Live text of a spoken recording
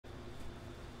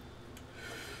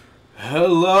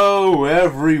Hello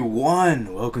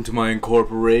everyone! Welcome to my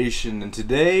incorporation, and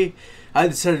today I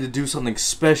decided to do something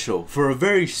special for a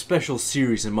very special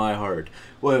series in my heart.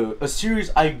 Well, a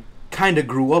series I kinda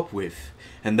grew up with,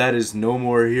 and that is No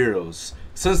More Heroes.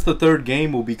 Since the third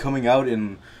game will be coming out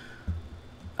in,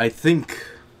 in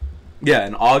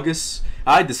August,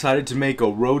 I decided to make a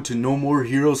Road to No More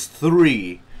Heroes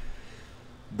 3.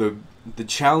 The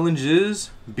challenge is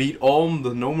beat all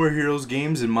the No More Heroes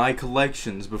games in my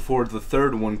collections before the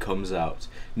third one comes out.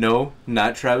 No,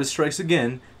 not Travis Strikes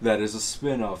Again. That is a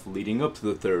spin-off leading up to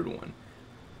the third one.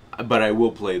 But I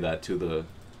will play that to the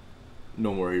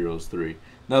No More Heroes 3.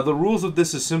 Now the rules of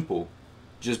this is simple.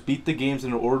 Just beat the games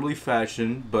in an orderly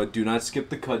fashion, but do not skip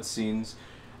the cutscenes.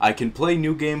 I can play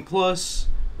New Game Plus,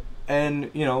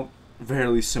 and,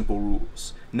 fairly simple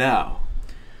rules. Now,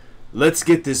 let's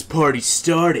get this party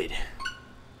started.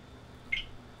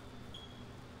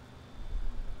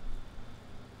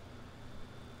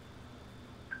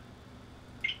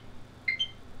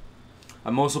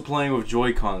 I'm also playing with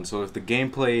Joy-Con, so if the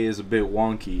gameplay is a bit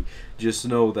wonky, just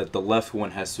know that the left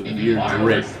one has severe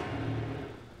drip.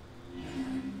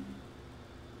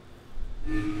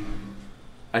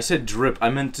 I said drip, I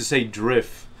meant to say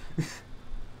drift.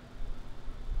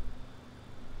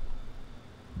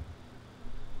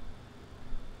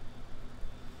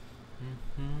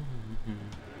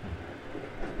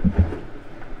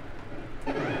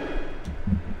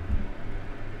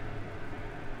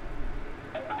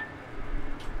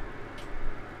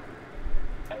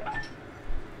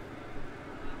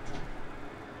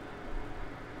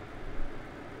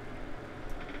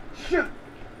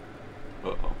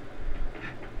 Uh-oh.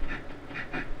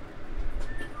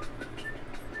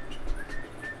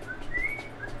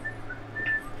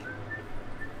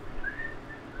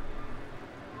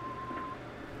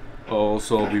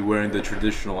 Also, I'll be wearing the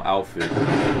traditional outfit.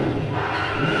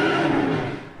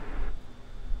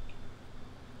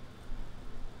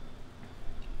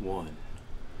 One.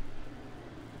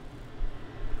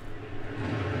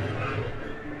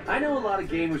 I know a lot of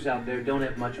gamers out there don't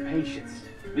have much patience.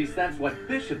 At least that's what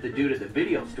Bishop, the dude at the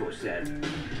video store, said.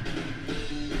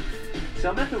 So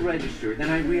I'm at the register, then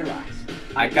I realized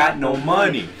I got no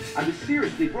money. I was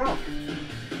seriously broke.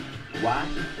 Why?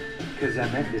 Because I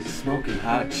met this Smoking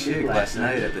hot chick last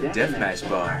night at the deathmatch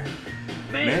bar.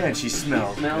 Man, she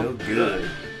smelled real good.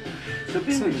 So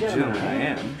being the gentleman I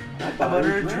am, I bought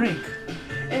her a drink.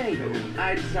 Anywho,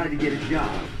 I decided to get a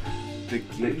job. The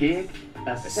gig?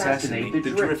 Assassinate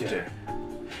the Drifter.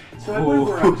 So I went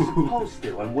where I was supposed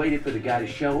to and waited for the guy to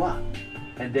show up.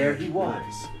 And there he was.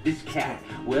 This cat,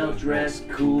 well-dressed,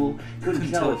 cool,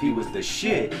 couldn't tell if he was the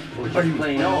shit or just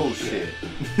plain old shit.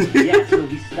 Yeah, so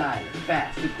he's stylish,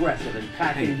 fast, aggressive, and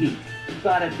packing heat.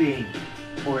 Bada bing.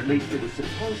 Or at least it was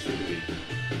supposed to be.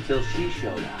 Till she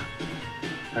showed up.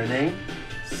 Her name?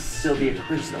 Sylvia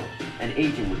Crystal, an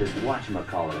agent with this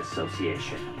whatchamacallit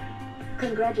association.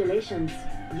 Congratulations.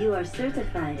 You are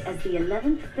certified as the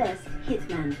 11th best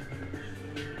hitman.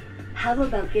 How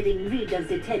about getting rid of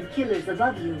the 10 killers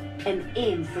above you and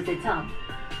aim for the top?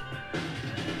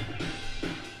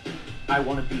 I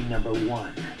want to be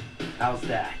 #1. How's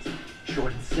that?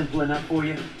 Short and simple enough for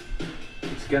you?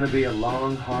 It's gonna be a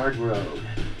long, hard road.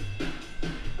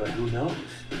 But who knows?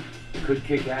 Could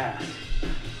kick ass.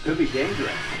 Could be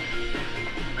dangerous.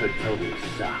 Could totally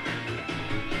suck.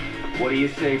 What do you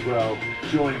say, bro?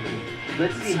 Join me.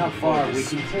 Let's see how far we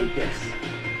can take this.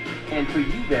 And for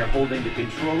you there holding the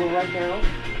controller right now,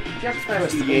 just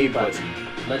press the A button.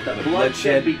 Let the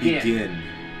bloodshed begin.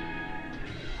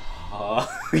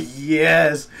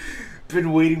 Yes!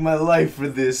 Been waiting my life for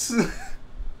this.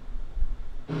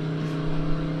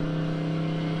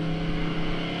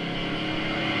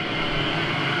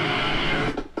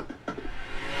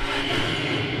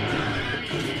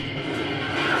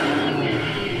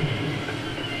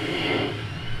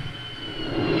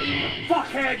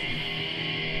 Fuckhead!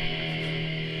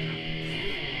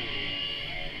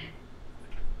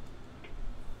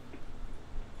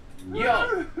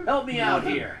 Yo, help me out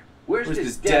here. Where's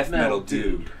this death metal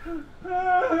dude?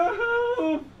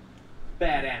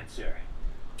 Bad answer.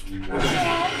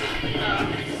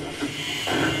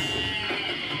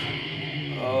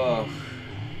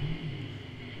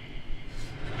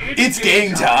 It's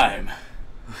game time!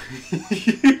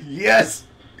 Yes!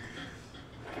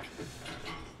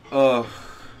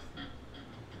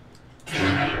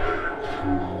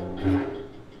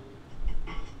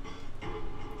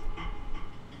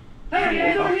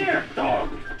 Hey, over here! Dog!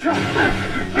 Go!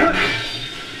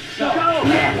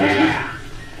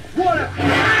 What a...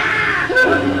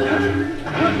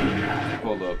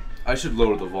 Hold up. I should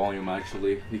lower the volume,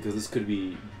 actually, because this could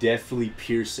be deathly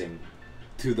piercing.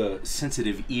 to the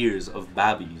sensitive ears of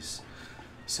babbies,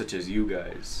 such as you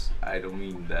guys. I don't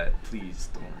mean that. Please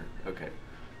don't hurt. Okay.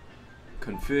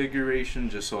 Configuration,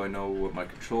 just so I know what my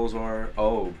controls are.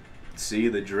 Oh, see,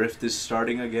 the drift is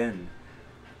starting again.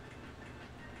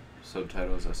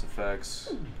 Subtitles,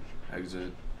 SFX,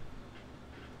 exit,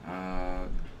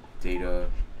 data.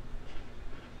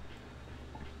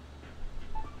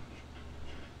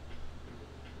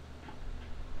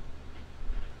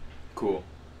 Cool.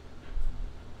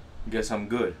 Guess I'm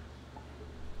good.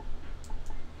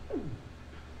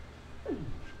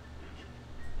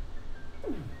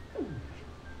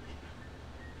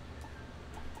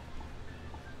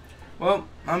 Well,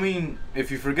 I mean, if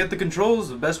you forget the controls,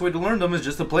 the best way to learn them is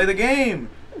just to play the game.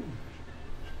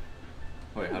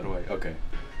 Wait, how do I? Okay.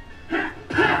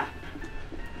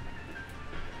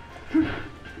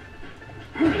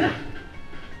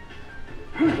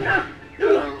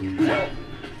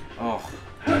 Oh,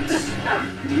 that's...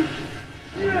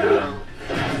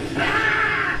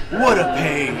 What a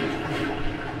pain!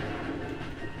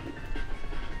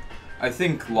 I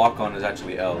think lock-on is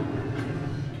actually L.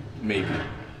 Maybe.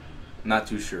 Not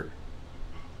too sure.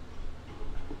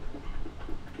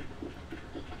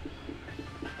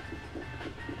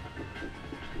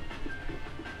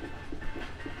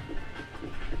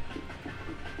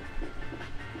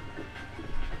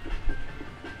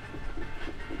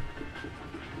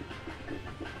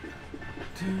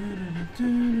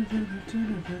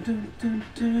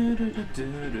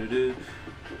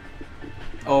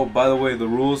 Oh, by the way, the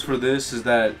rules for this is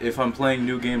that if I'm playing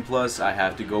New Game Plus, I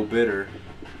have to go bitter.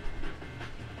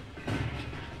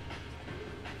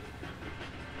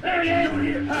 There he is!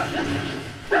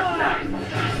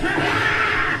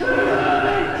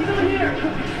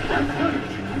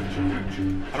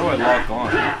 How do I lock on?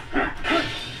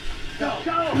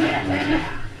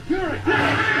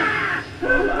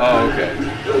 Oh, okay.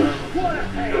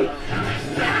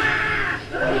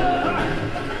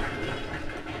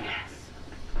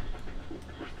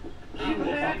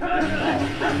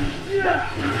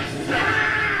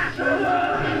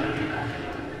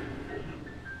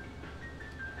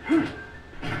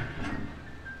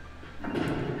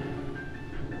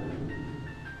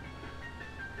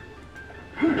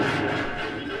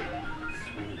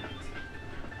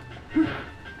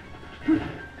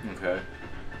 Okay.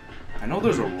 I know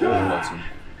there's a roll button.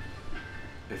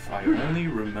 If I only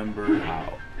remember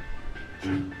how.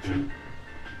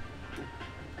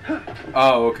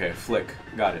 Oh, okay. Flick.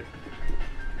 Got it.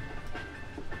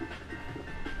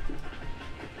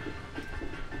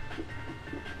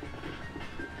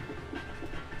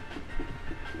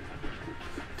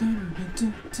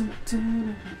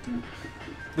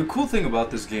 The cool thing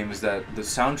about this game is that the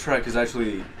soundtrack is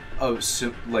actually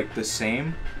like the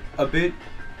same a bit,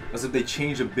 as if they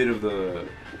change a bit of the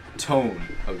tone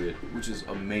of it, which is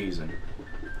amazing.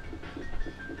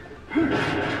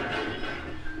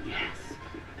 Yes.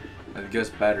 I guess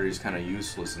battery's kind of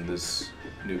useless in this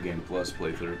New Game Plus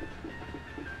playthrough.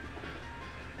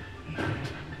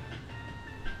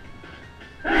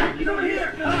 He's over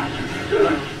here!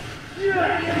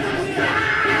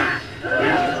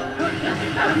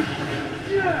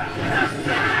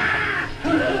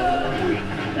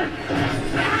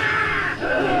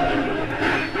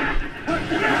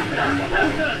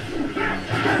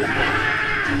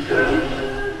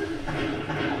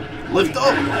 Lift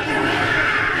up!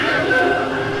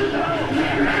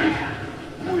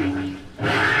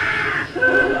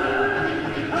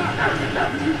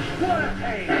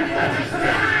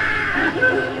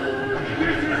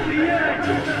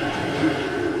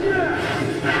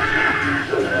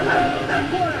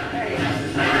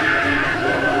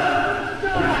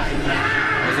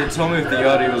 Tell me if the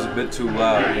audio is a bit too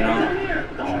loud, you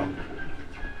know?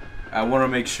 I want to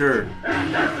make sure.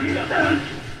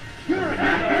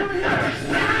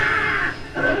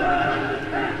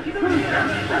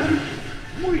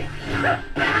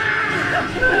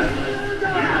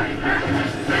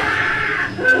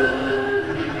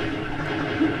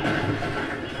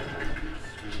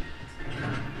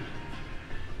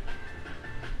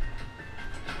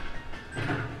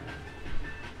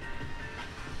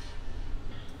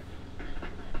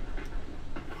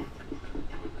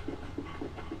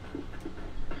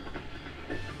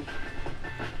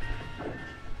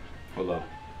 Hold up.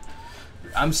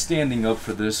 I'm standing up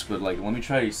for this, but like, let me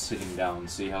try sitting down,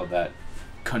 see how that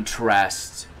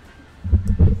contrasts.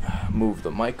 Move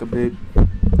the mic a bit.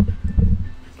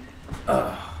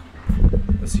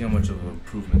 Let's see how much of an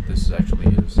improvement this actually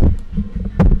is.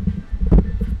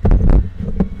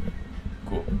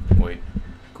 Cool. Wait.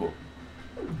 Cool.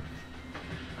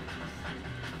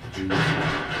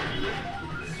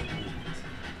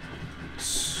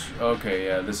 Okay,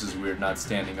 yeah, this is weird not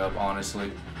standing up,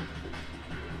 honestly.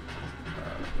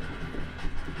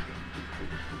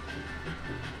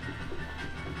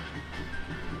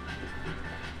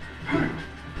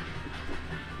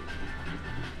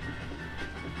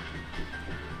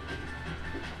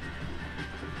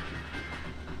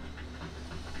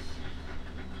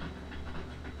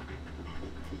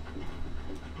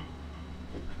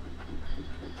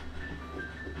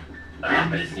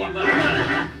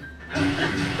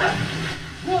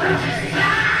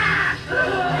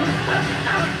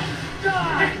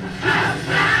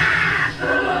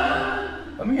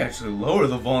 Let me actually lower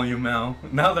the volume now.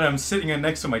 Now that I'm sitting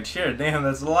next to my chair, damn,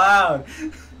 that's loud.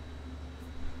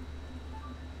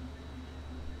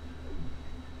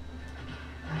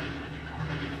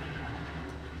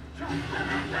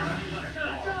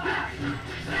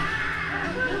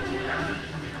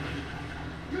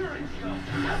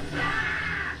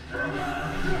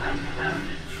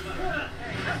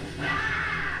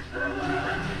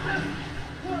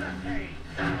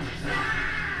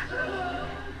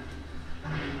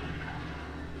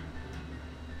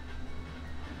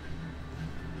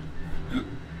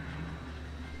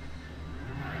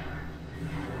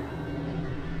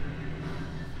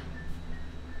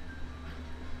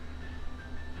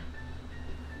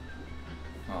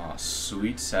 Aw,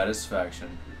 sweet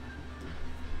satisfaction.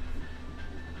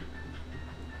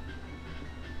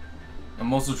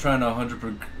 I'm also trying to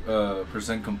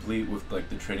 100% complete with like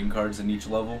the trading cards in each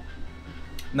level.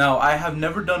 Now, I have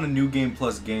never done a New Game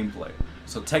Plus gameplay,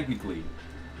 so technically,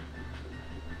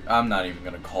 I'm not even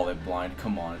gonna call it blind.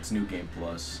 Come on, it's New Game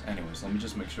Plus. Anyways, let me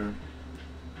just make sure.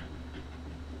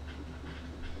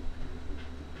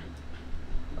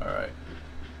 Alright.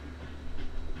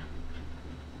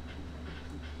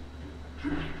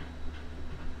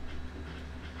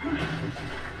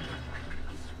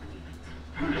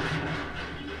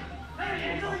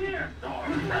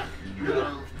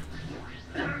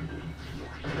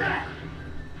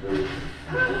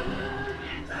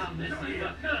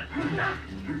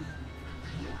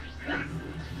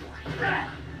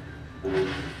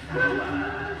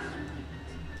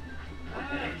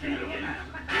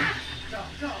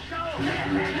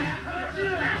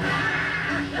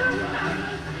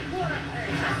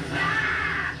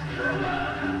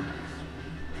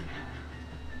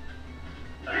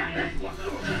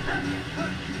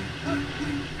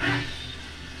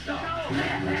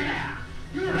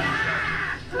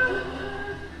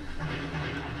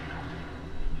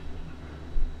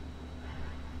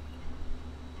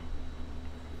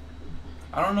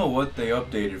 I don't know what they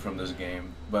updated from this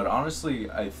game, but honestly,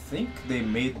 I think they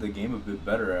made the game a bit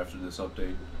better after this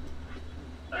update.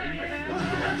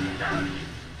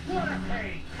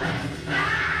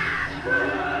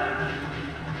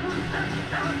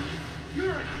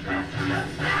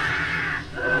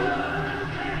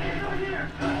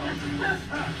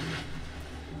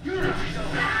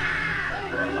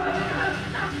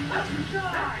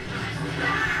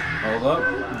 Hold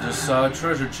up, just saw a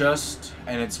treasure chest,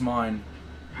 and it's mine.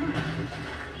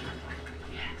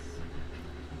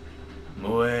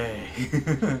 Moe.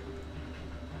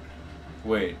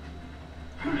 Wait.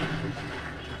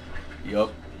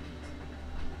 Yup.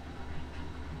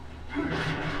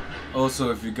 Also,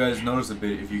 if you guys notice a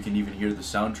bit, if you can even hear the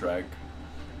soundtrack,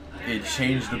 it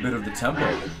changed a bit of the tempo.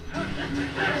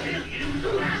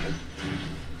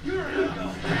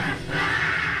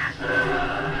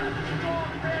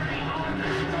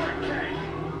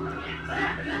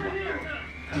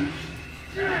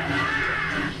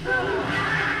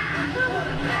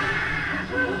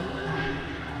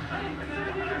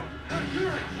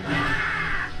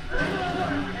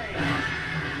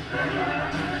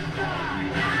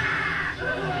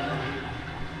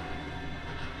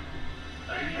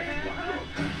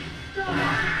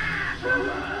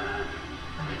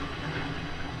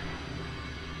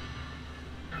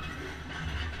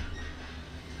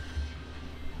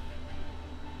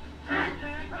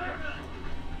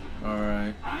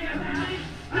 Alright.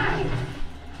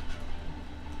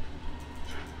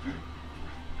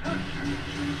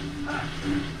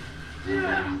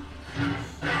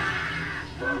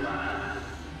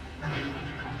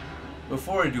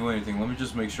 Before I do anything, let me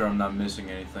just make sure I'm not missing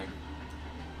anything.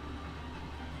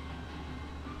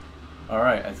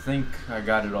 Alright, I think I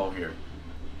got it all here.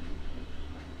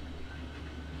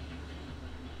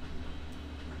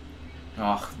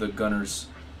 Ugh, the gunners.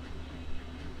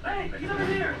 Hey, get over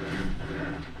here!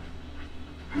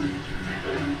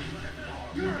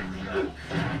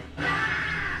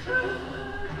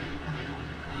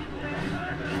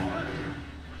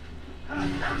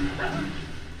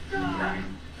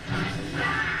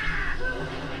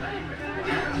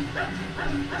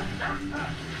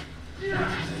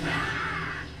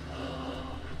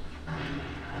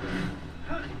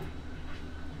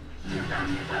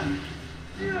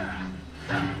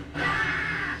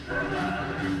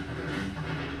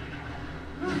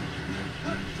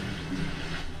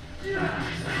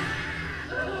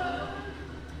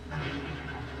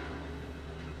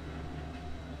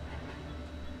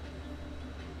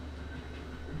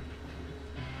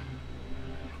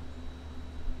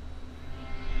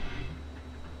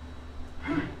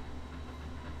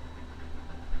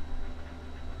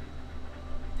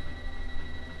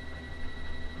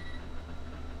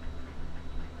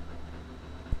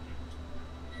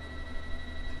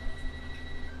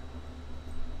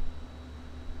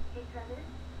 Hitrunners,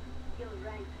 your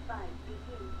rank 5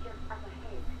 begins just up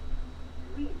ahead.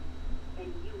 Win,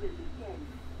 and you will be 10.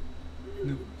 Lose,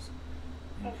 News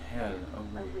and hell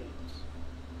awaits.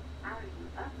 Are you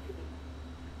up to it?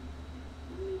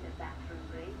 Need a bathroom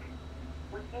break?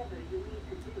 Whatever you need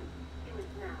to do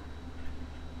it now.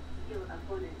 Your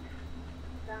opponent,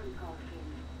 some call him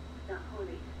the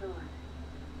Holy Sword.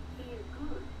 He is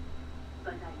good,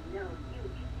 but I know you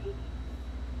can take it.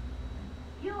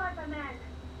 You are the man.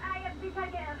 I am the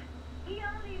tiger. He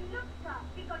only looks tough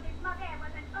because his mother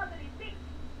was an ugly bitch.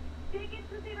 Take it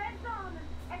to the red zone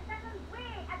and send us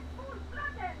away at full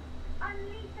throttle.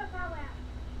 Unleash the power.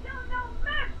 Show no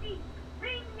mercy.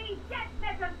 Bring me death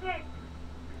messages.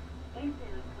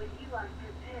 Enter when you are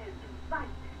prepared to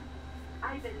fight.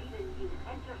 I believe in you.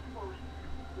 Enter forth.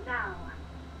 Now,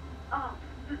 off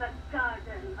to the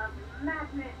Garden of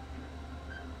Madness.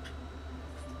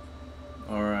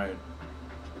 Alright.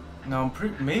 Now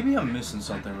maybe I'm missing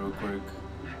something real quick.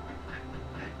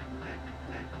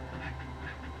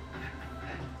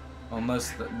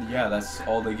 Unless, yeah, that's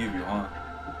all they give you, huh?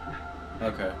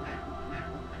 Okay.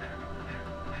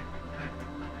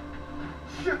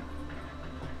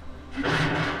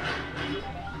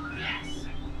 Yes.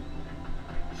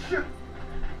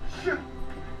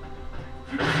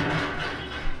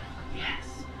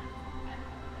 Yes.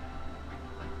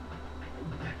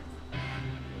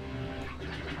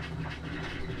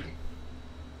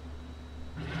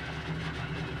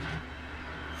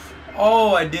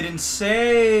 Oh, I didn't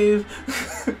save.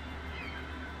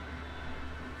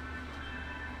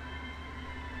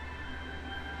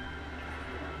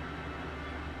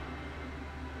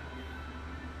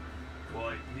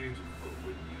 Quite beautiful,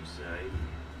 wouldn't you say?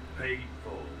 Paid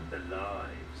for with the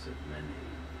lives of many.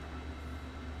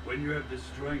 When you have the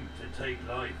strength to take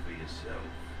life for yourself,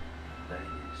 that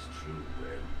is true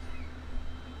wealth.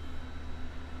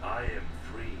 I am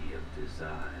free of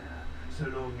desire. So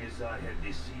long as I have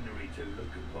this scenery to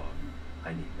look upon,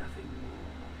 I need nothing more.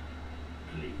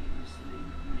 Please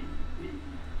leave me be.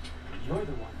 You're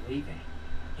the one leaving.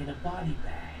 In a body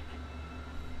bag.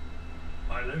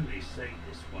 I'll only say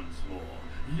this once more.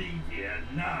 Leave here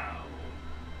now.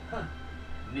 Huh.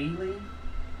 Me leave?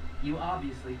 You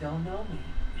obviously don't know me.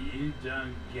 You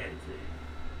don't get it,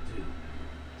 do you?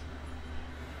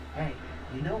 Hey,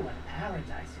 you know what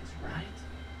paradise is, right?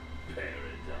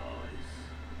 Paradise.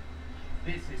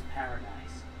 This is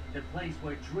paradise. The place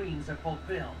where dreams are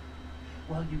fulfilled.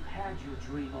 Well, you've had your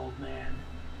dream, old man.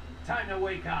 Time to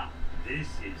wake up. This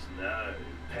is no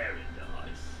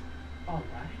paradise. All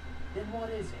right. Then what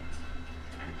is it?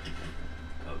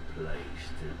 A place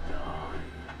to die.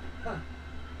 Huh.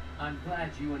 I'm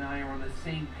glad you and I are on the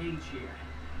same page here.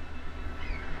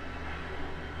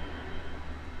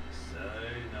 So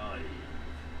naive.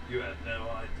 You have no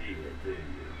idea, do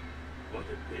you? What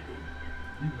a pity.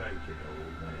 You make an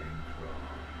old man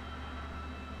cry.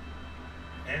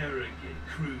 Arrogant,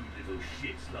 crude little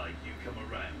shits like you come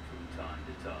around from time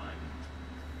to time.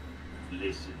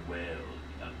 Listen well,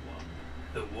 young one.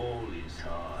 The wall is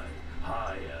high,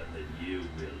 higher than you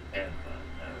will ever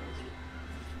know.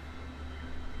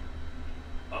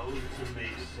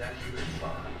 Ultimate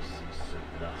sacrifice is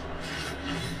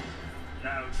sublime.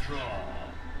 Now draw.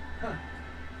 Huh.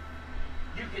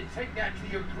 You can take that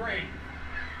to your grave.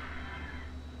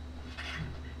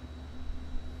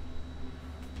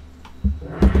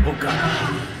 Oh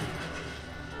god.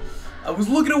 I was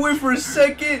looking away for a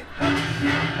second.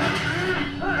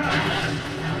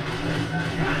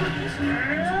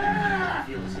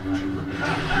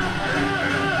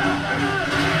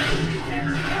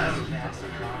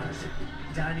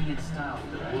 Dining in style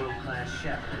with a world-class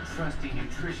chef and a trusty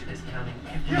nutritionist counting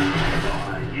every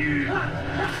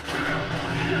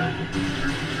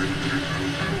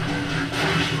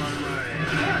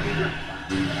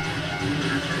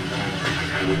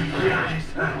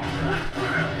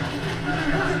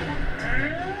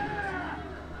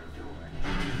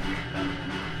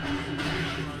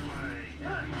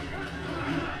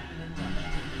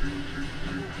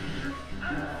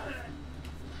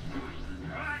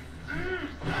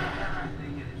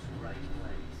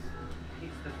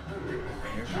the perfect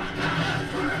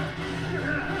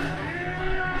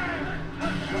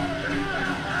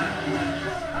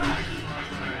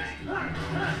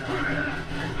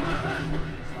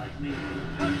it's like me.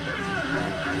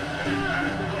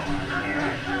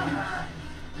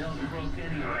 Don't broke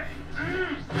anyway.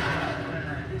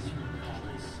 This one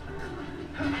calls.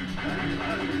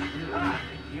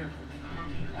 Here.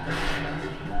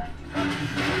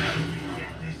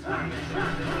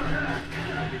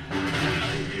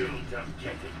 You don't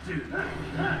get it, do you?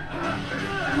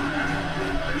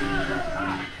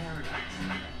 Paradise.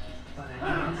 But I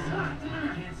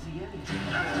can't see anything.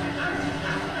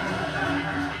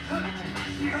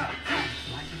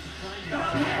 Like it's trying to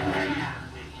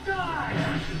die!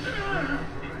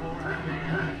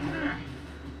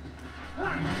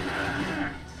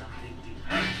 Something deep.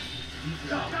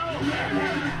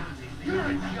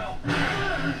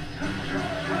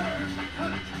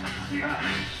 Deeper.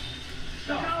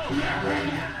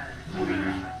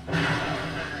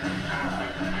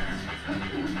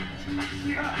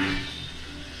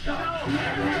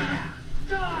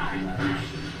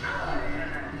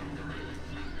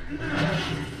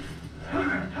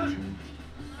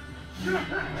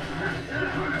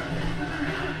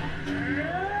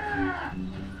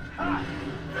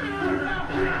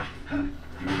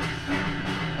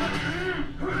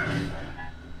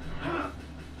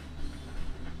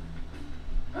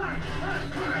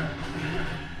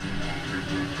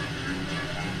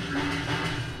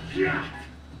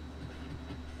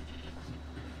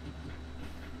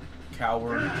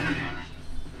 Coward.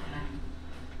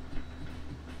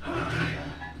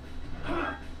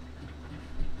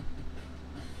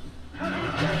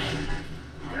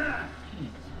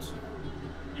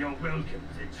 You're welcome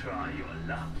to try your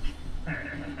luck.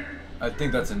 I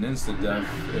think that's an instant death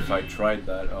if I tried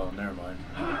that. Oh, never mind.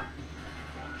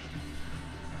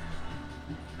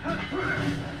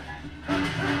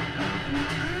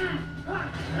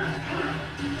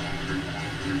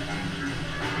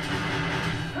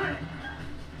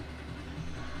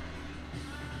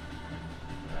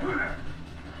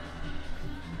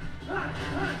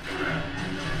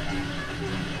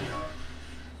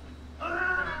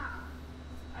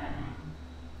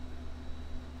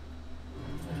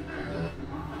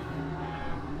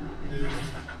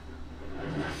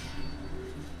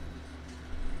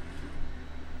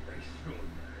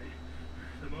 Extraordinary.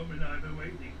 The moment I've been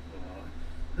waiting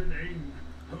for. The name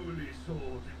Holy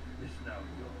Sword is now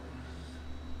yours.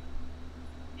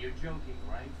 You're joking,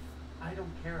 right? I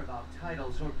don't care about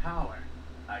titles or power.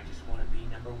 I just want to be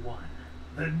number one.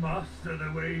 Then master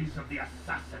the ways of the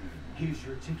assassin. Here's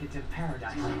your ticket to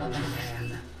paradise, old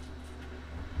man.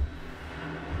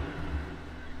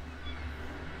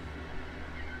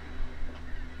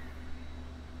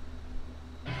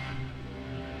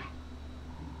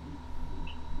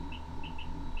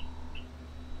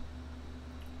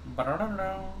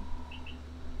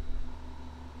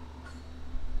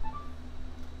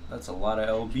 That's a lot of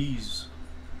LBs.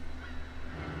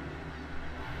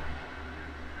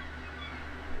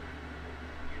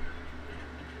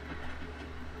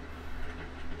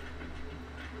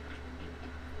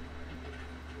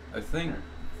 I think.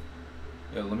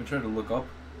 Yeah, let me try to look up.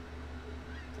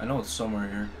 I know it's somewhere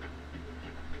here.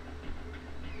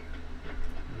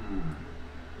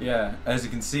 Yeah, as you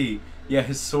can see, yeah,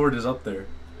 his sword is up there.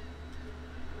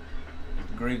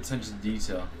 Great attention to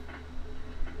detail.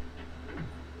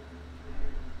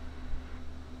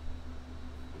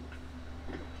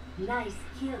 Nice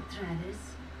kill, Travis.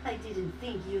 I didn't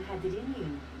think you had it in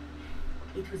you.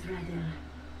 It was rather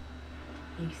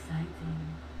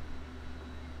exciting.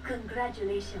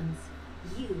 Congratulations.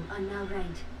 You are now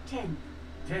ranked 10th.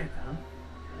 10th, huh?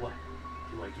 What?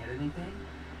 Do I get anything?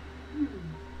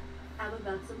 How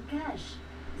about some cash?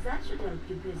 That should help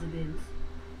you pay the bills.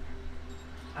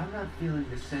 I'm not feeling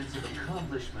the sense of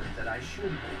accomplishment that I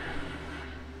should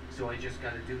have. So I just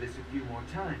gotta do this a few more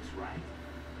times, right?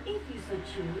 If you so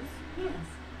choose, yes.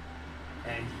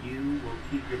 And you will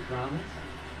keep your promise?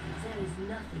 There is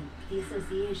nothing the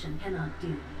association cannot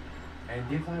do.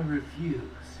 And if I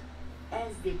refuse?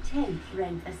 As the 10th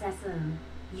ranked assassin,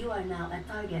 you are now a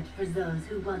target for those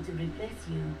who want to replace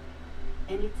you.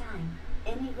 Anytime,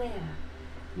 anywhere.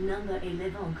 Number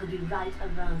 11 could be right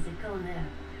around the corner,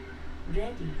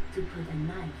 ready to put a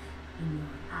knife in your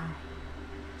eye.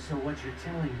 So what you're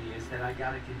telling me is that I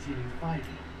gotta continue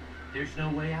fighting. There's no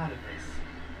way out of this.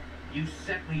 You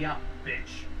set me up,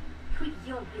 bitch. Quit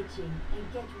your bitching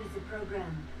and get with the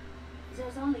program.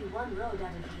 There's only one road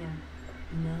out of here.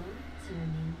 No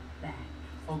turning back.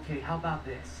 Okay, how about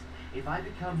this? If I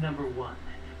become number one,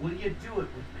 will you do it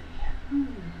with me?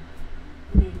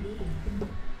 Maybe.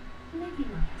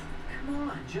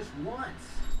 just once.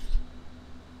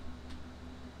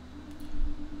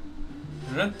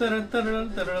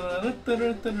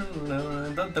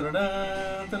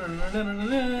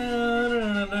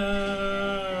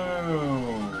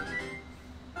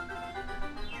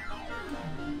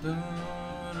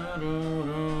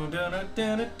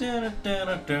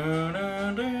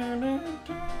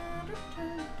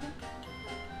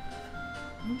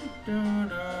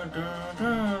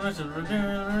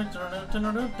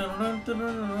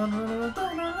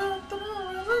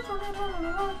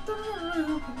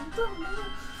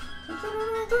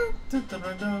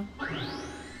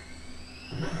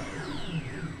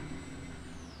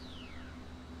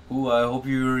 Ooh, I hope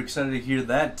you were excited to hear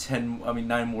that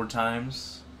 9 more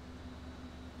times.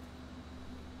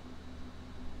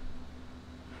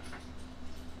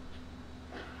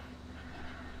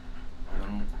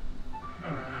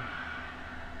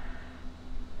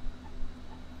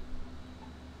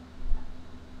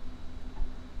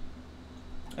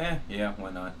 Yeah,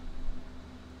 why not?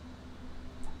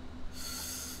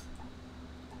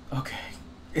 Okay.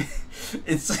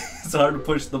 it's hard to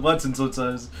push the button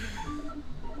sometimes.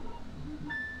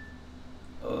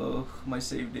 Oh, my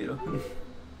save data.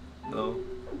 No.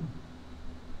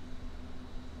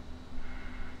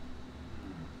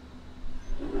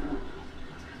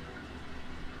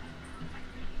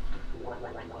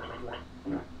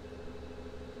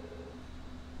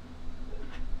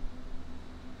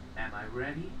 Am I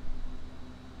ready?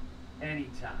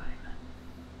 Anytime.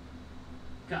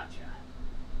 Gotcha.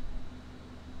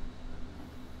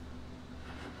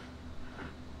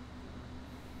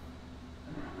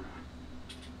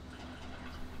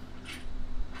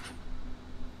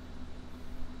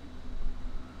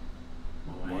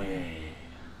 Way.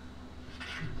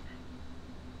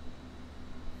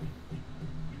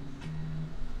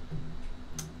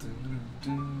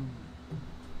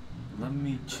 Let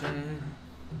me check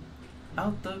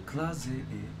out the closet.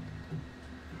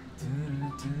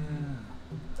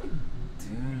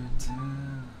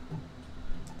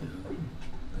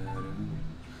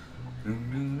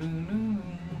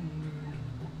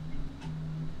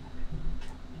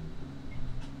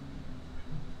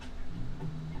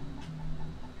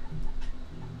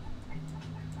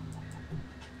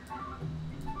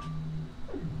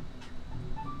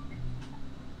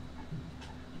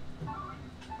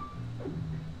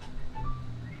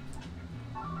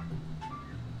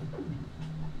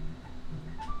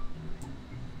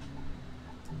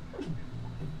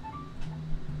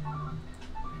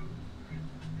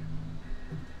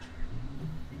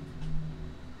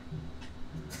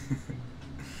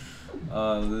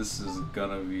 This is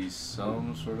gonna be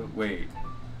some sort of wait.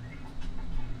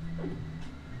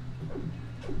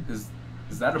 Is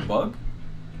that a bug?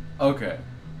 Okay.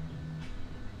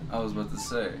 I was about to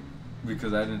say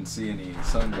because I didn't see any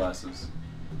sunglasses.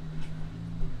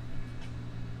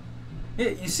 Yeah,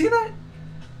 you see that?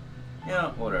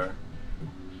 Yeah, whatever.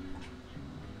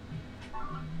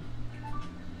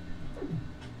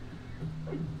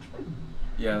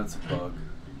 Yeah, that's a bug.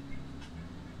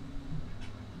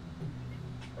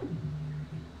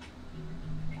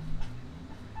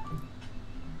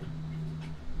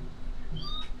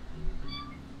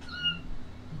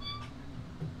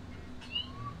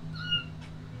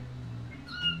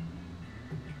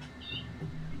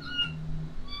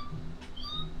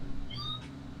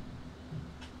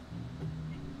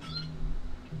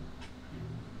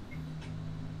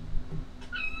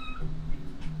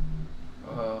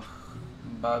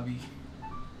 Bobby.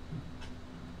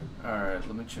 Alright,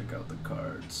 let me check out the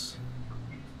cards.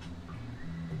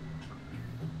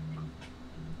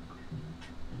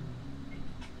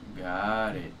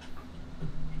 Got it.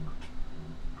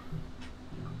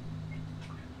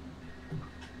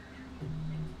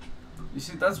 You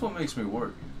see, that's what makes me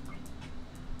worry.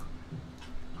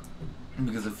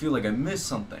 Because I feel like I missed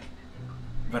something,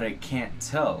 but I can't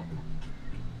tell.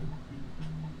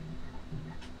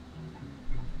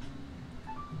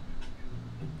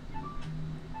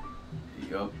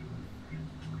 Yup.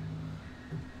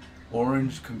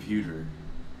 Orange computer.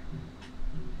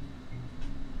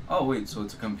 Oh wait, so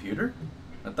it's a computer?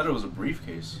 I thought it was a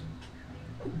briefcase.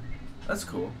 That's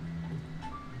cool.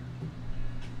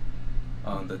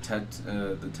 The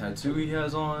tattoo he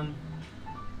has on.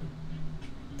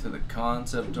 To the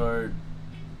concept art.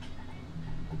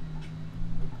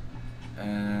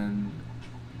 And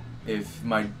if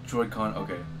my Joy-Con,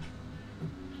 okay.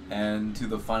 And to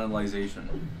the finalization.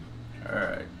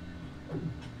 Alright.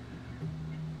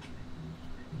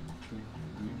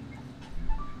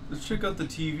 Let's check out the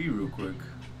TV real quick.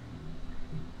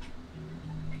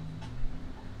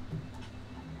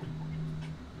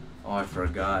 Oh, I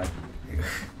forgot.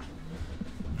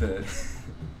 the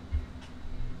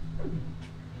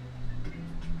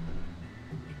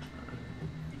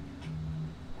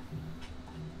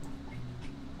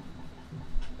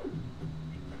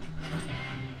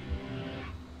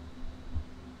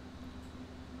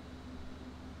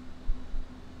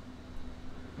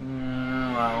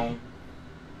Wow.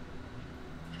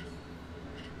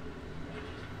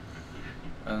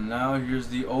 And now here's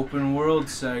the open world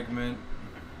segment.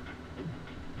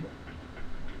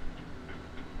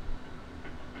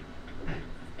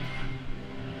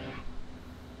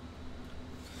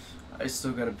 I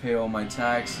still gotta pay all my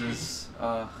taxes.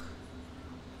 The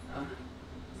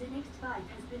next fight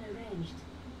has been arranged.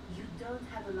 You don't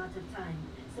have a lot of time,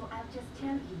 so I'll just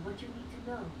tell you what you need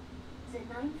to know. The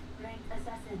 9th ranked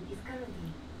assassin is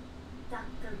currently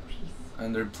Dr. Peace.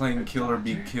 And they're playing Kill or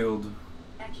Be Killed.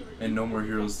 Actually, And No More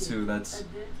Heroes 2. That's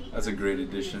a great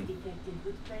addition. Detective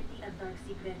with plenty of dark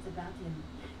secrets about him.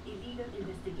 Illegal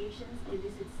investigations,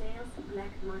 illicit sales,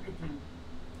 black marketing.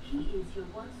 He is your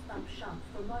one-stop shop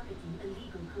for marketing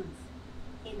illegal goods.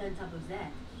 And on top of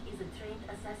that, he is a trained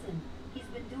assassin. He's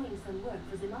been doing some work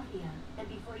for the Mafia, and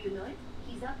before you know it,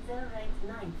 he's up there ranked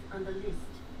 9th on the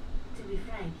list. To be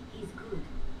frank, he's good.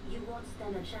 You won't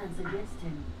stand a chance against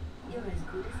him. You're as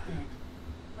good as dead.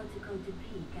 What's it going to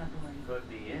be, cowboy? Put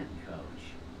me in,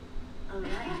 coach.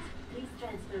 Alright, please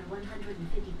transfer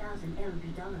 150,000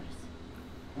 LB dollars.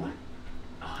 What?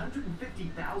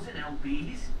 150,000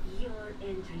 LBs? Your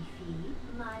entry fee,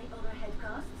 my overhead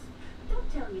costs.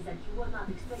 Don't tell me that you were not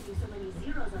expecting so many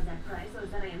zeros on that price, or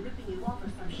that I am ripping you off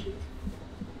or some shit.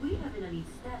 We have an elite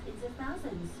staff in the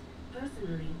thousands.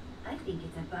 Personally, I think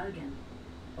it's a bargain.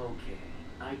 Okay,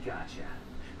 I gotcha.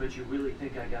 But you really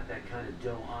think I got that kind of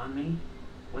dough on me?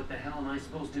 What the hell am I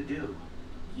supposed to do?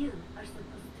 You are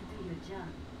supposed to do your job.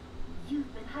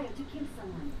 You've been hired to kill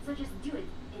someone, so just do it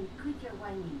and quit your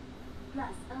whining.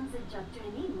 Plus, on-the-job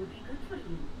training would be good for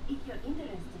you. If you're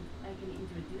interested, I can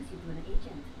introduce you to an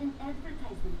agent, an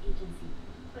advertisement agency.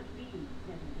 But really,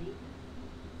 never late.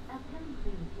 I'll tell you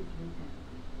when it is later.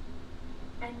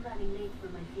 I'm running late for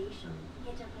my facial.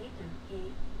 Catch up later,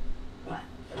 okay? What?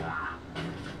 Ah!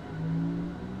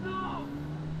 No!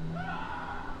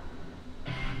 Ah!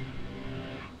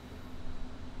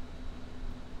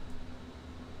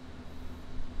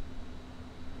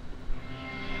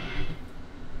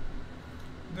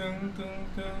 Dun, dun,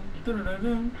 dun, dun, dun,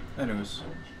 dun. Anyways.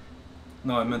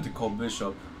 No, I meant to call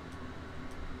Bishop.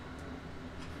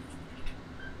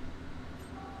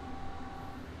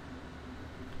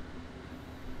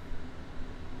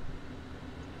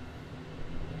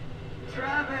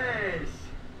 Travis!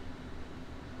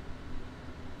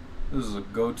 This is a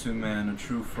go-to man, a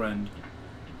true friend.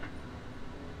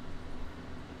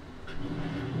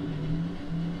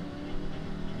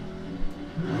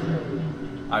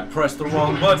 I pressed the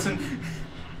wrong button.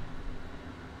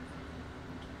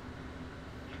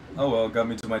 Oh well, got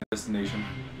me to my destination.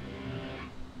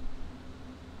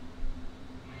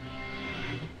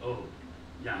 Oh,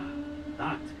 yeah,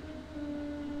 that.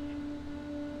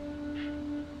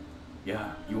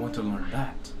 Yeah, you want to learn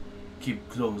that? Keep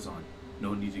clothes on.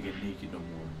 No need to get naked no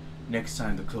more. Next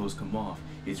time the clothes come off,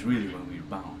 it's really when we're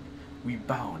bound. We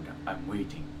bound, I'm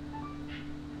waiting.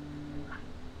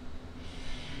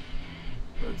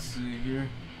 Let's see here.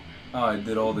 Oh, I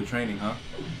did all the training, huh?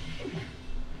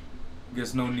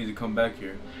 Guess no need to come back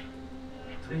here.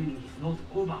 Training is not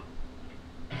over.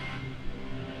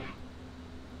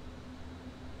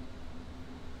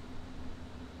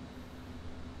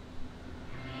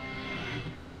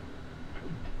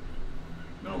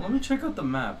 No, let me check out the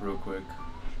map real quick.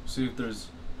 See if there's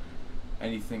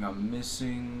anything I'm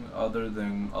missing other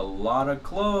than a lot of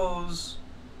clothes.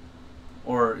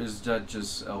 Or is that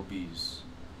just LBs?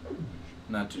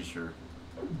 Not too sure.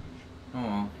 Oh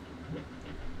well.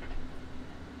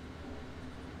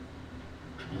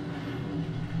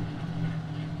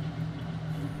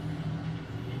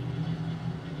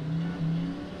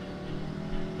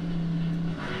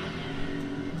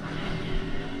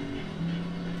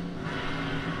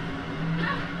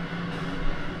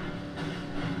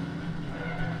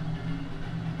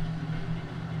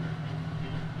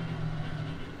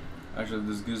 Actually,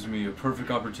 this gives me a perfect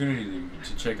opportunity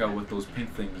to check out what those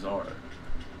pink things are.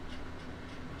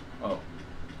 Oh.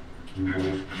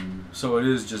 So it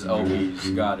is just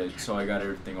LBs. Got it. So I got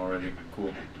everything already.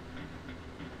 Cool.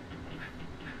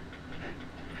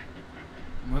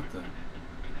 What the?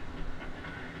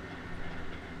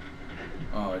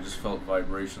 Oh, I just felt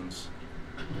vibrations.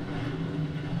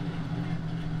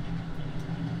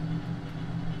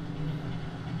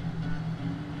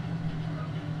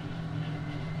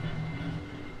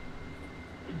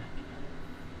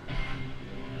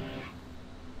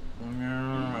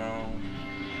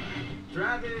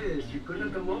 about this? You couldn't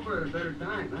have come over at a better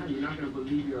time, huh? You're not gonna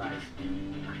believe your eyes.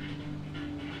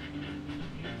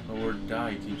 The word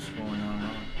die keeps going on and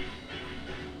on.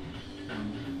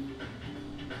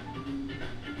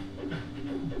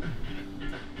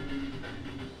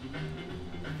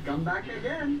 Come back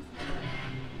again.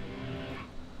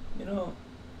 You know,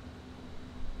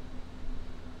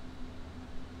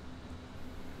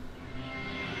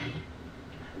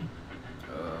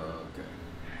 okay.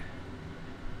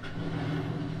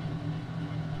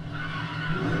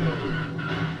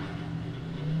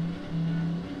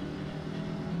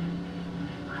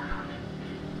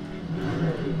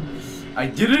 I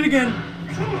did it again.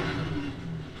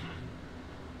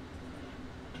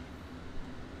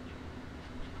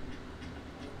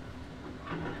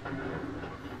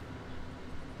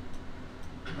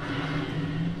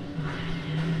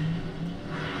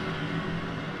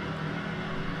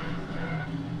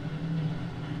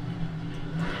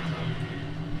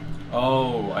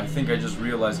 Oh, I think I just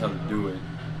realized how to do it.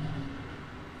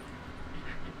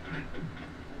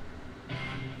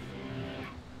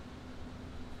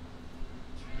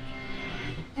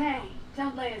 Hey,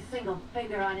 don't lay a single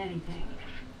finger on anything.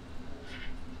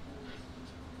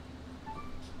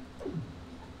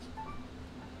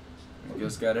 I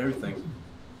guess got everything.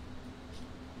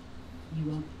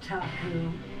 You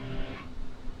otaku.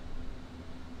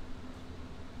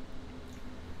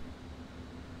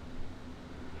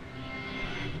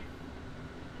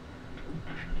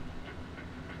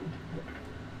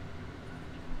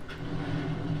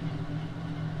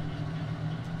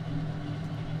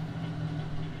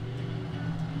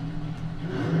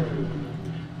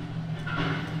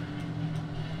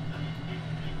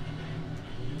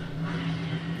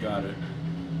 Got it.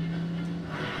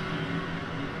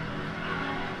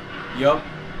 Yup,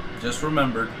 just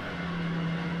remembered.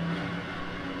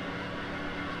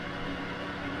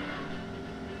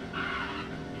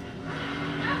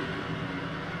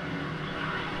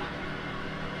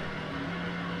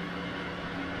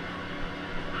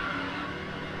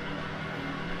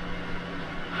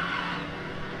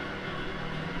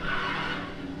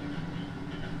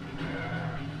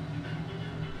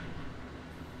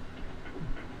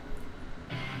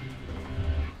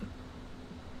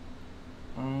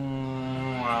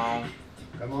 Wow.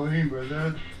 Come on in,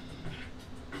 brother.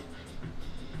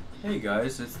 Hey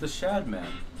guys, it's the Shad Man.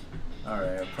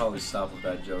 Alright, I'll probably stop with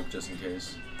that joke just in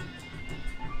case.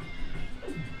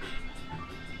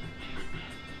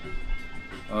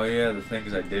 Oh yeah, the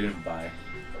things I didn't buy.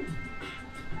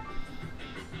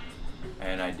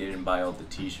 And I didn't buy all the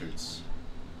t-shirts.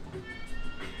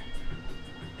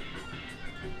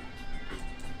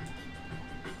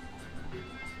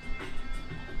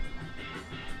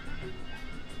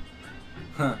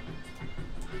 Huh.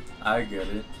 I get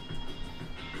it.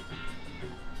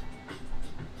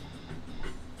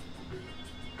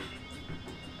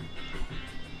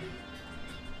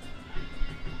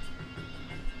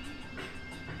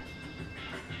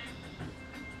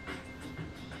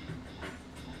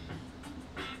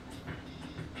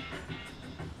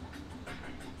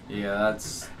 Yeah,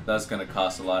 that's gonna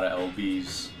cost a lot of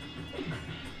LBs.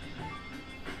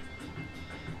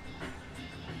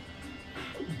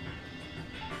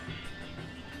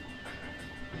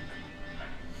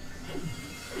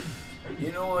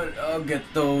 You know what? I'll get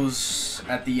those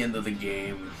at the end of the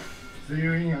game. See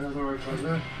you in another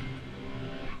brother.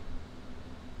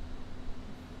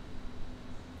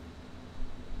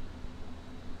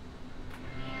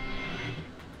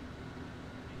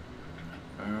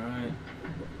 Alright.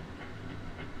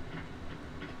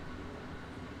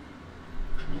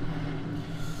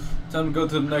 Time to go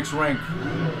to the next rank.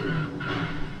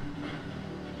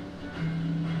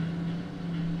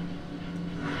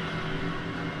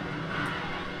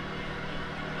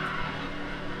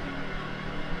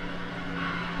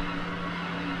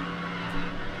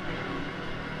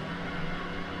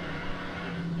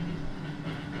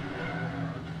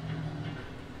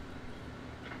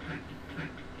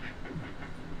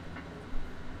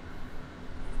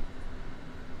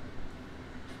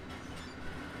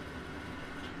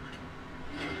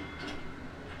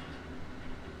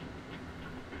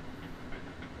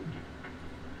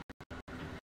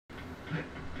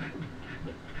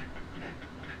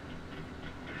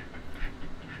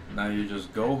 Now you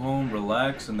just go home,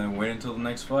 relax, and then wait until the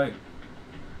next fight.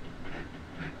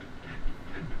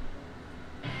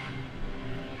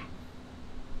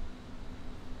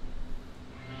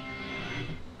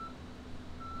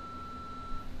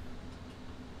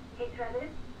 Hey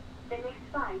Travis, the next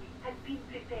fight has been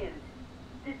prepared.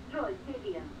 Destroy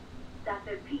Stadium.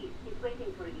 Dr. Peace is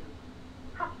waiting for you.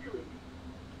 Hop to it.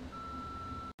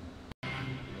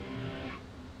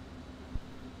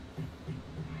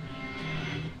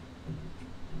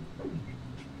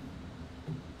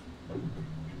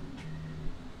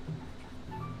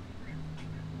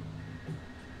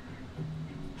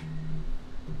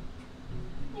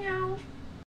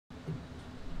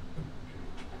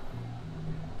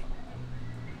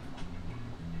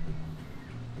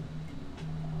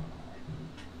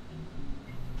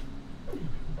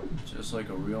 just like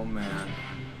a real man.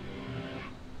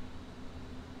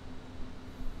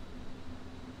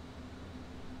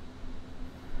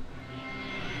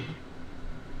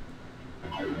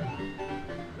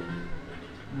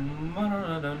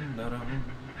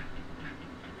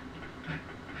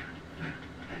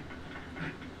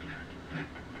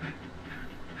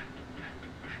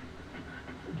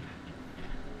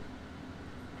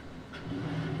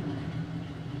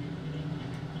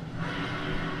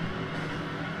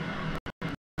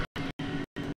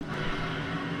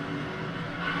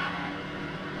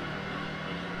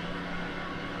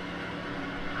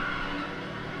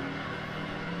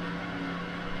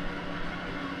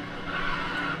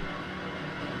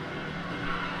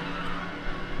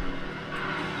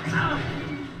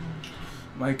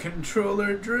 My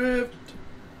controller drift.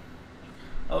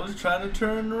 I was trying to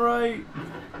turn right.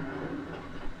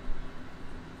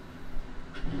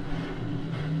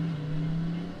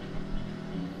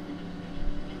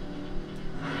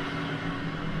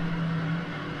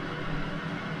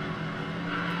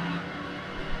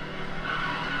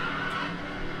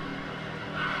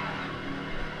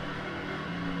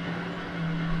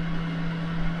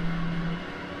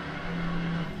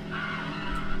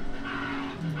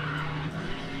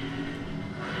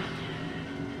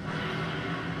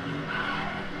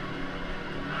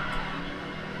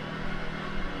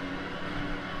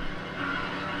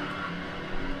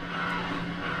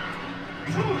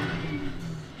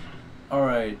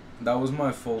 Alright, that was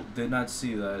my fault. Did not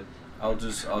see that. I'll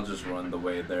just run the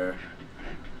way there.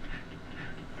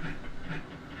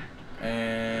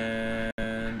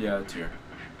 And yeah, it's here.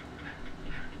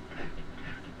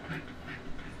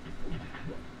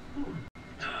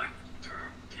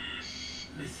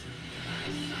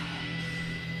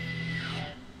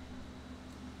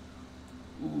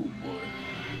 Ooh boy.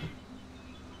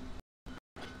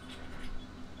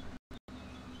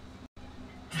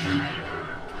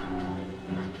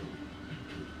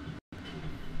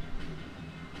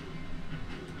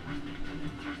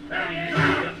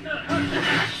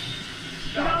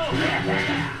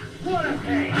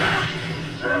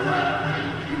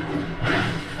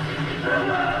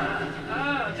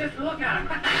 Just look at him.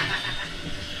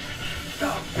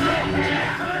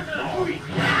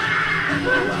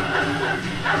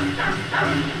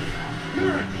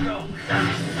 You're a joke.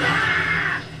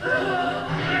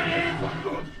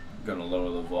 Gonna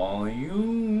lower the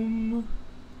volume.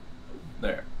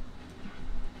 There.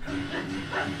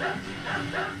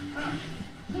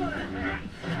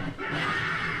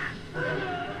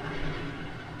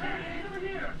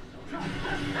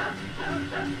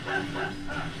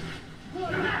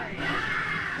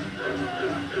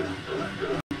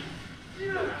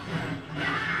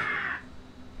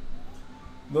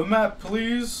 The map,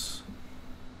 please.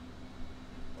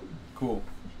 Cool.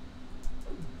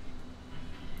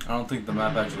 I don't think the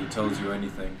map actually tells you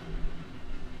anything,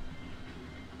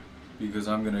 because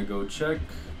I'm gonna go check,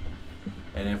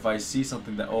 and if I see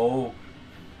something that, oh,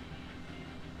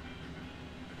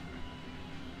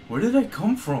 where did I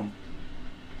come from?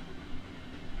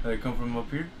 Did I come from up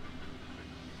here?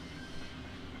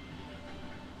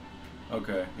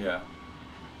 Okay, yeah.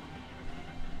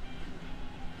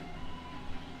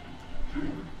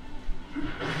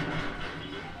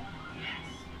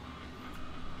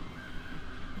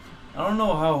 I don't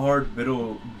know how hard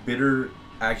bitter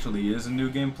actually is in New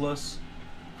Game Plus.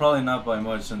 Probably not by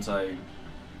much, since I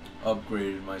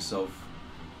upgraded myself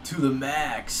to the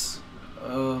max.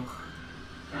 Ugh.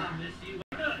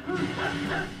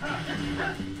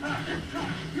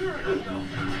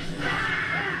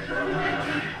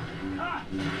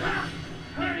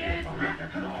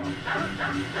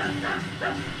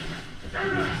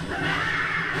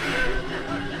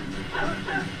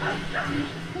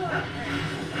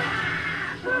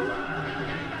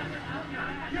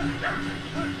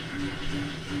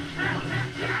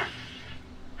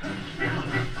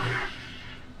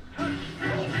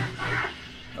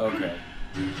 Okay.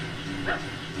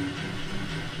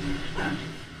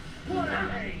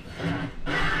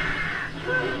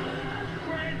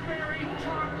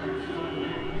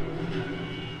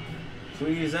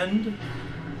 Please end.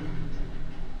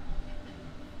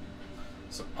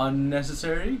 It's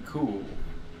unnecessary. Cool.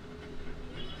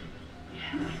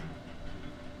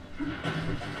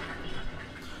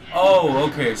 Oh,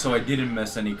 okay. So I didn't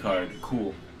miss any card.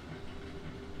 Cool.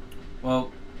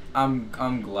 Well, I'm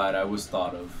glad I was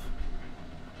thought of.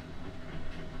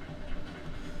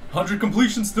 100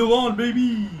 completion still on,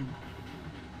 baby.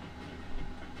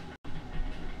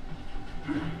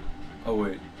 Oh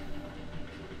wait.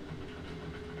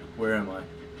 Where am I?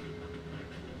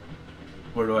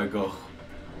 Where do I go?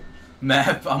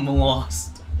 Map, I'm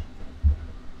lost.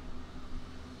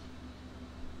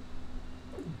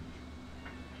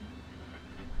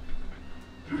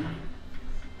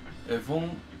 If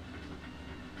only...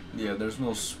 Yeah, there's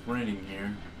no sprinting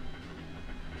here.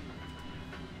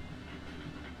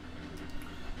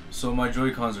 So my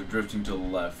Joy-Cons are drifting to the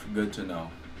left. Good to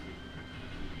know.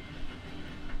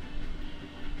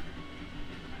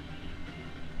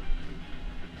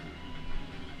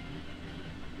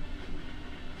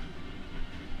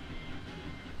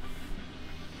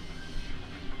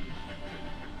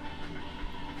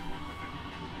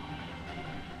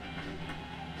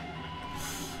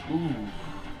 Ooh.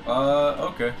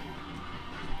 Okay.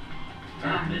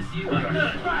 I'll miss you like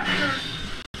nuts.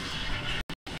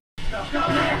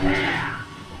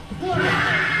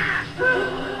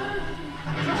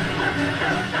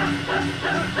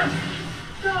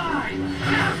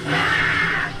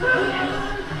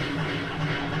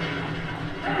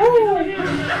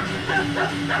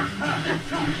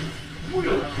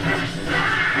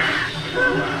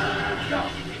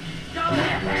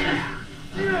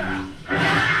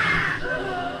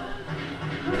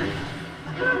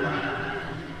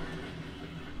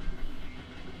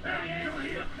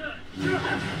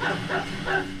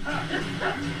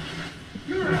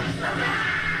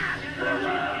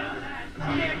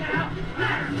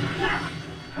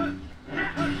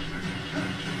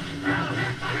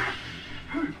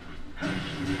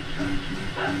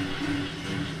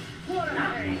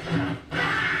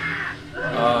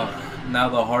 Now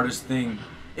the hardest thing.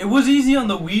 It was easy on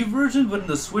the Wii version, but in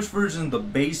the Switch version, the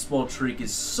baseball trick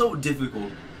is so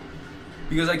difficult.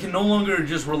 Because I can no longer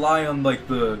just rely on like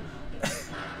the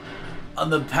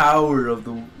on the power of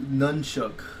the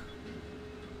nunchuck.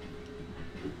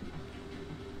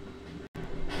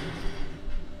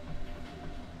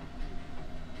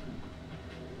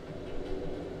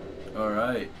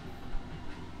 Alright.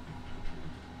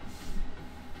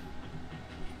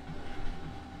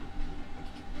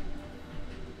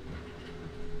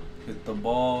 Hit the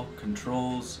ball,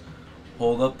 controls,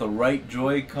 hold up the right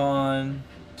Joy-Con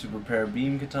to prepare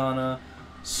Beam Katana,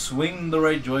 swing the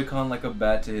right Joy-Con like a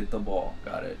bat to hit the ball.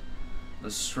 Got it. The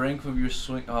strength of your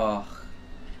swing.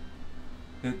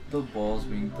 Hit the balls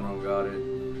being thrown. Got it.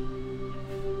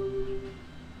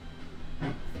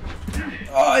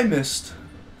 Oh, I missed.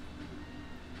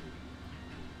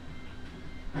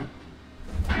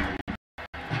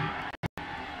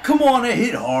 Come on, I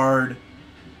hit hard.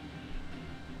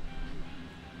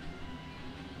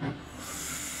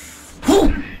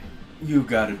 You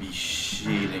gotta be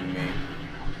shitting me.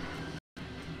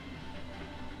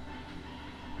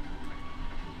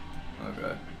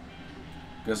 Okay.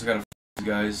 Guess I gotta f these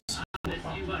guys.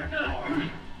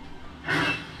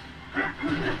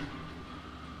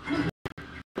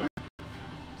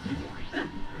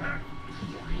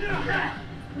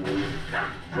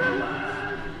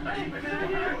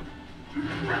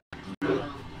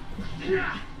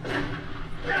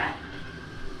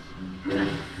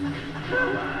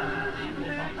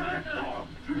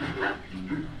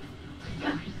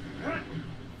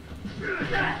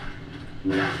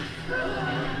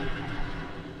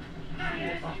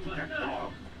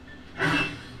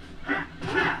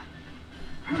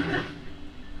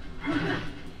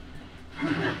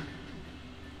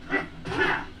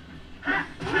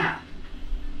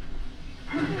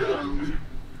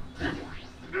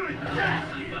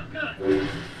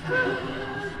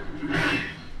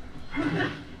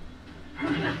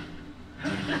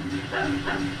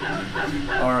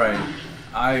 Alright,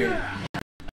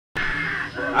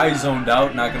 I zoned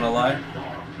out, not gonna lie.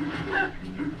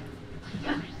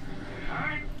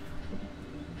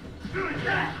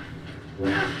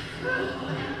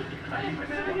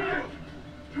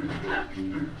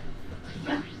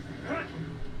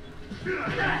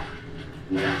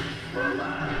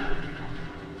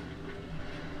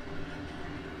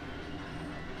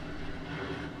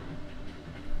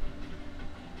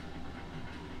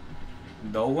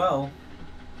 Go well.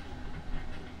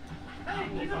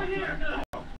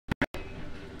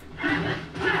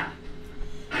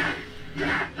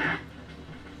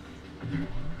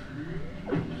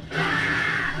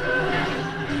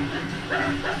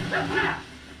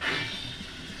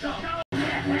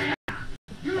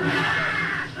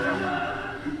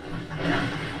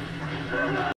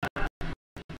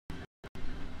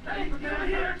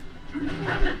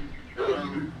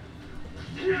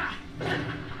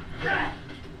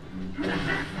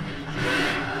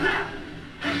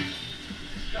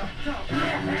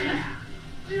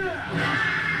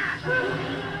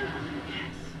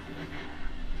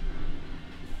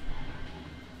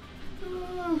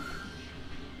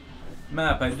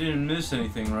 Map, I didn't miss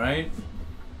anything, right?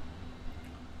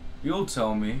 You'll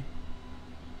tell me.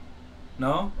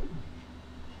 No?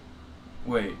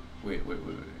 Wait.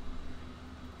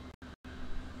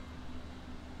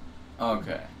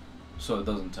 Okay. So it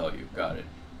doesn't tell you. Got it.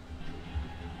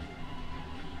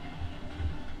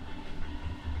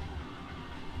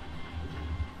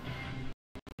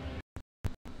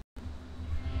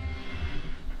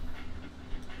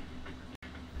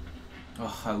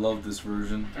 Oh, I love this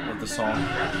version of the song.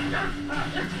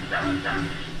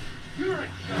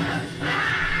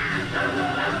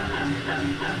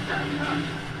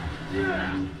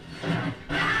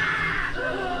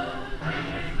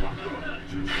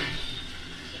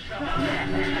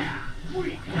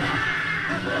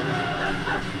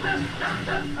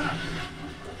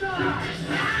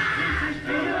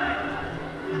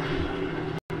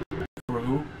 For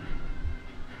who?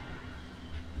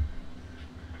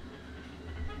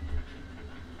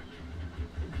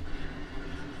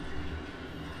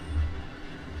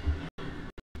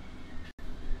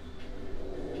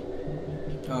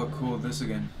 Oh, cool, this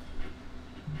again.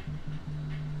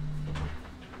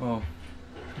 Oh,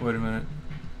 wait a minute.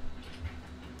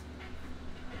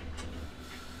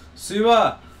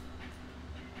 Siva!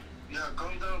 Yeah,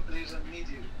 calm down, please. I need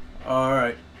you.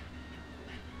 Alright.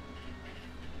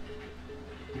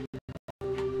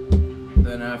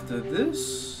 Then after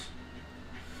this...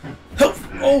 Help!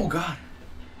 Oh, God!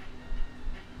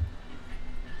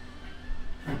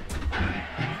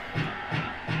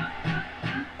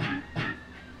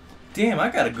 Damn, I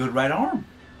got a good right arm.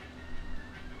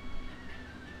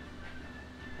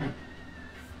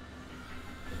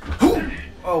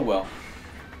 Oh, well.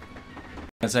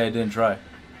 I say I didn't try.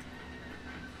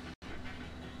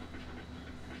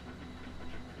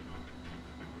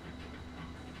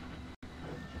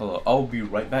 Hello, I'll be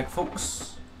right back,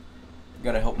 folks.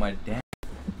 Gotta help my dad.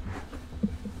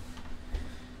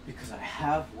 Because I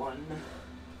have one.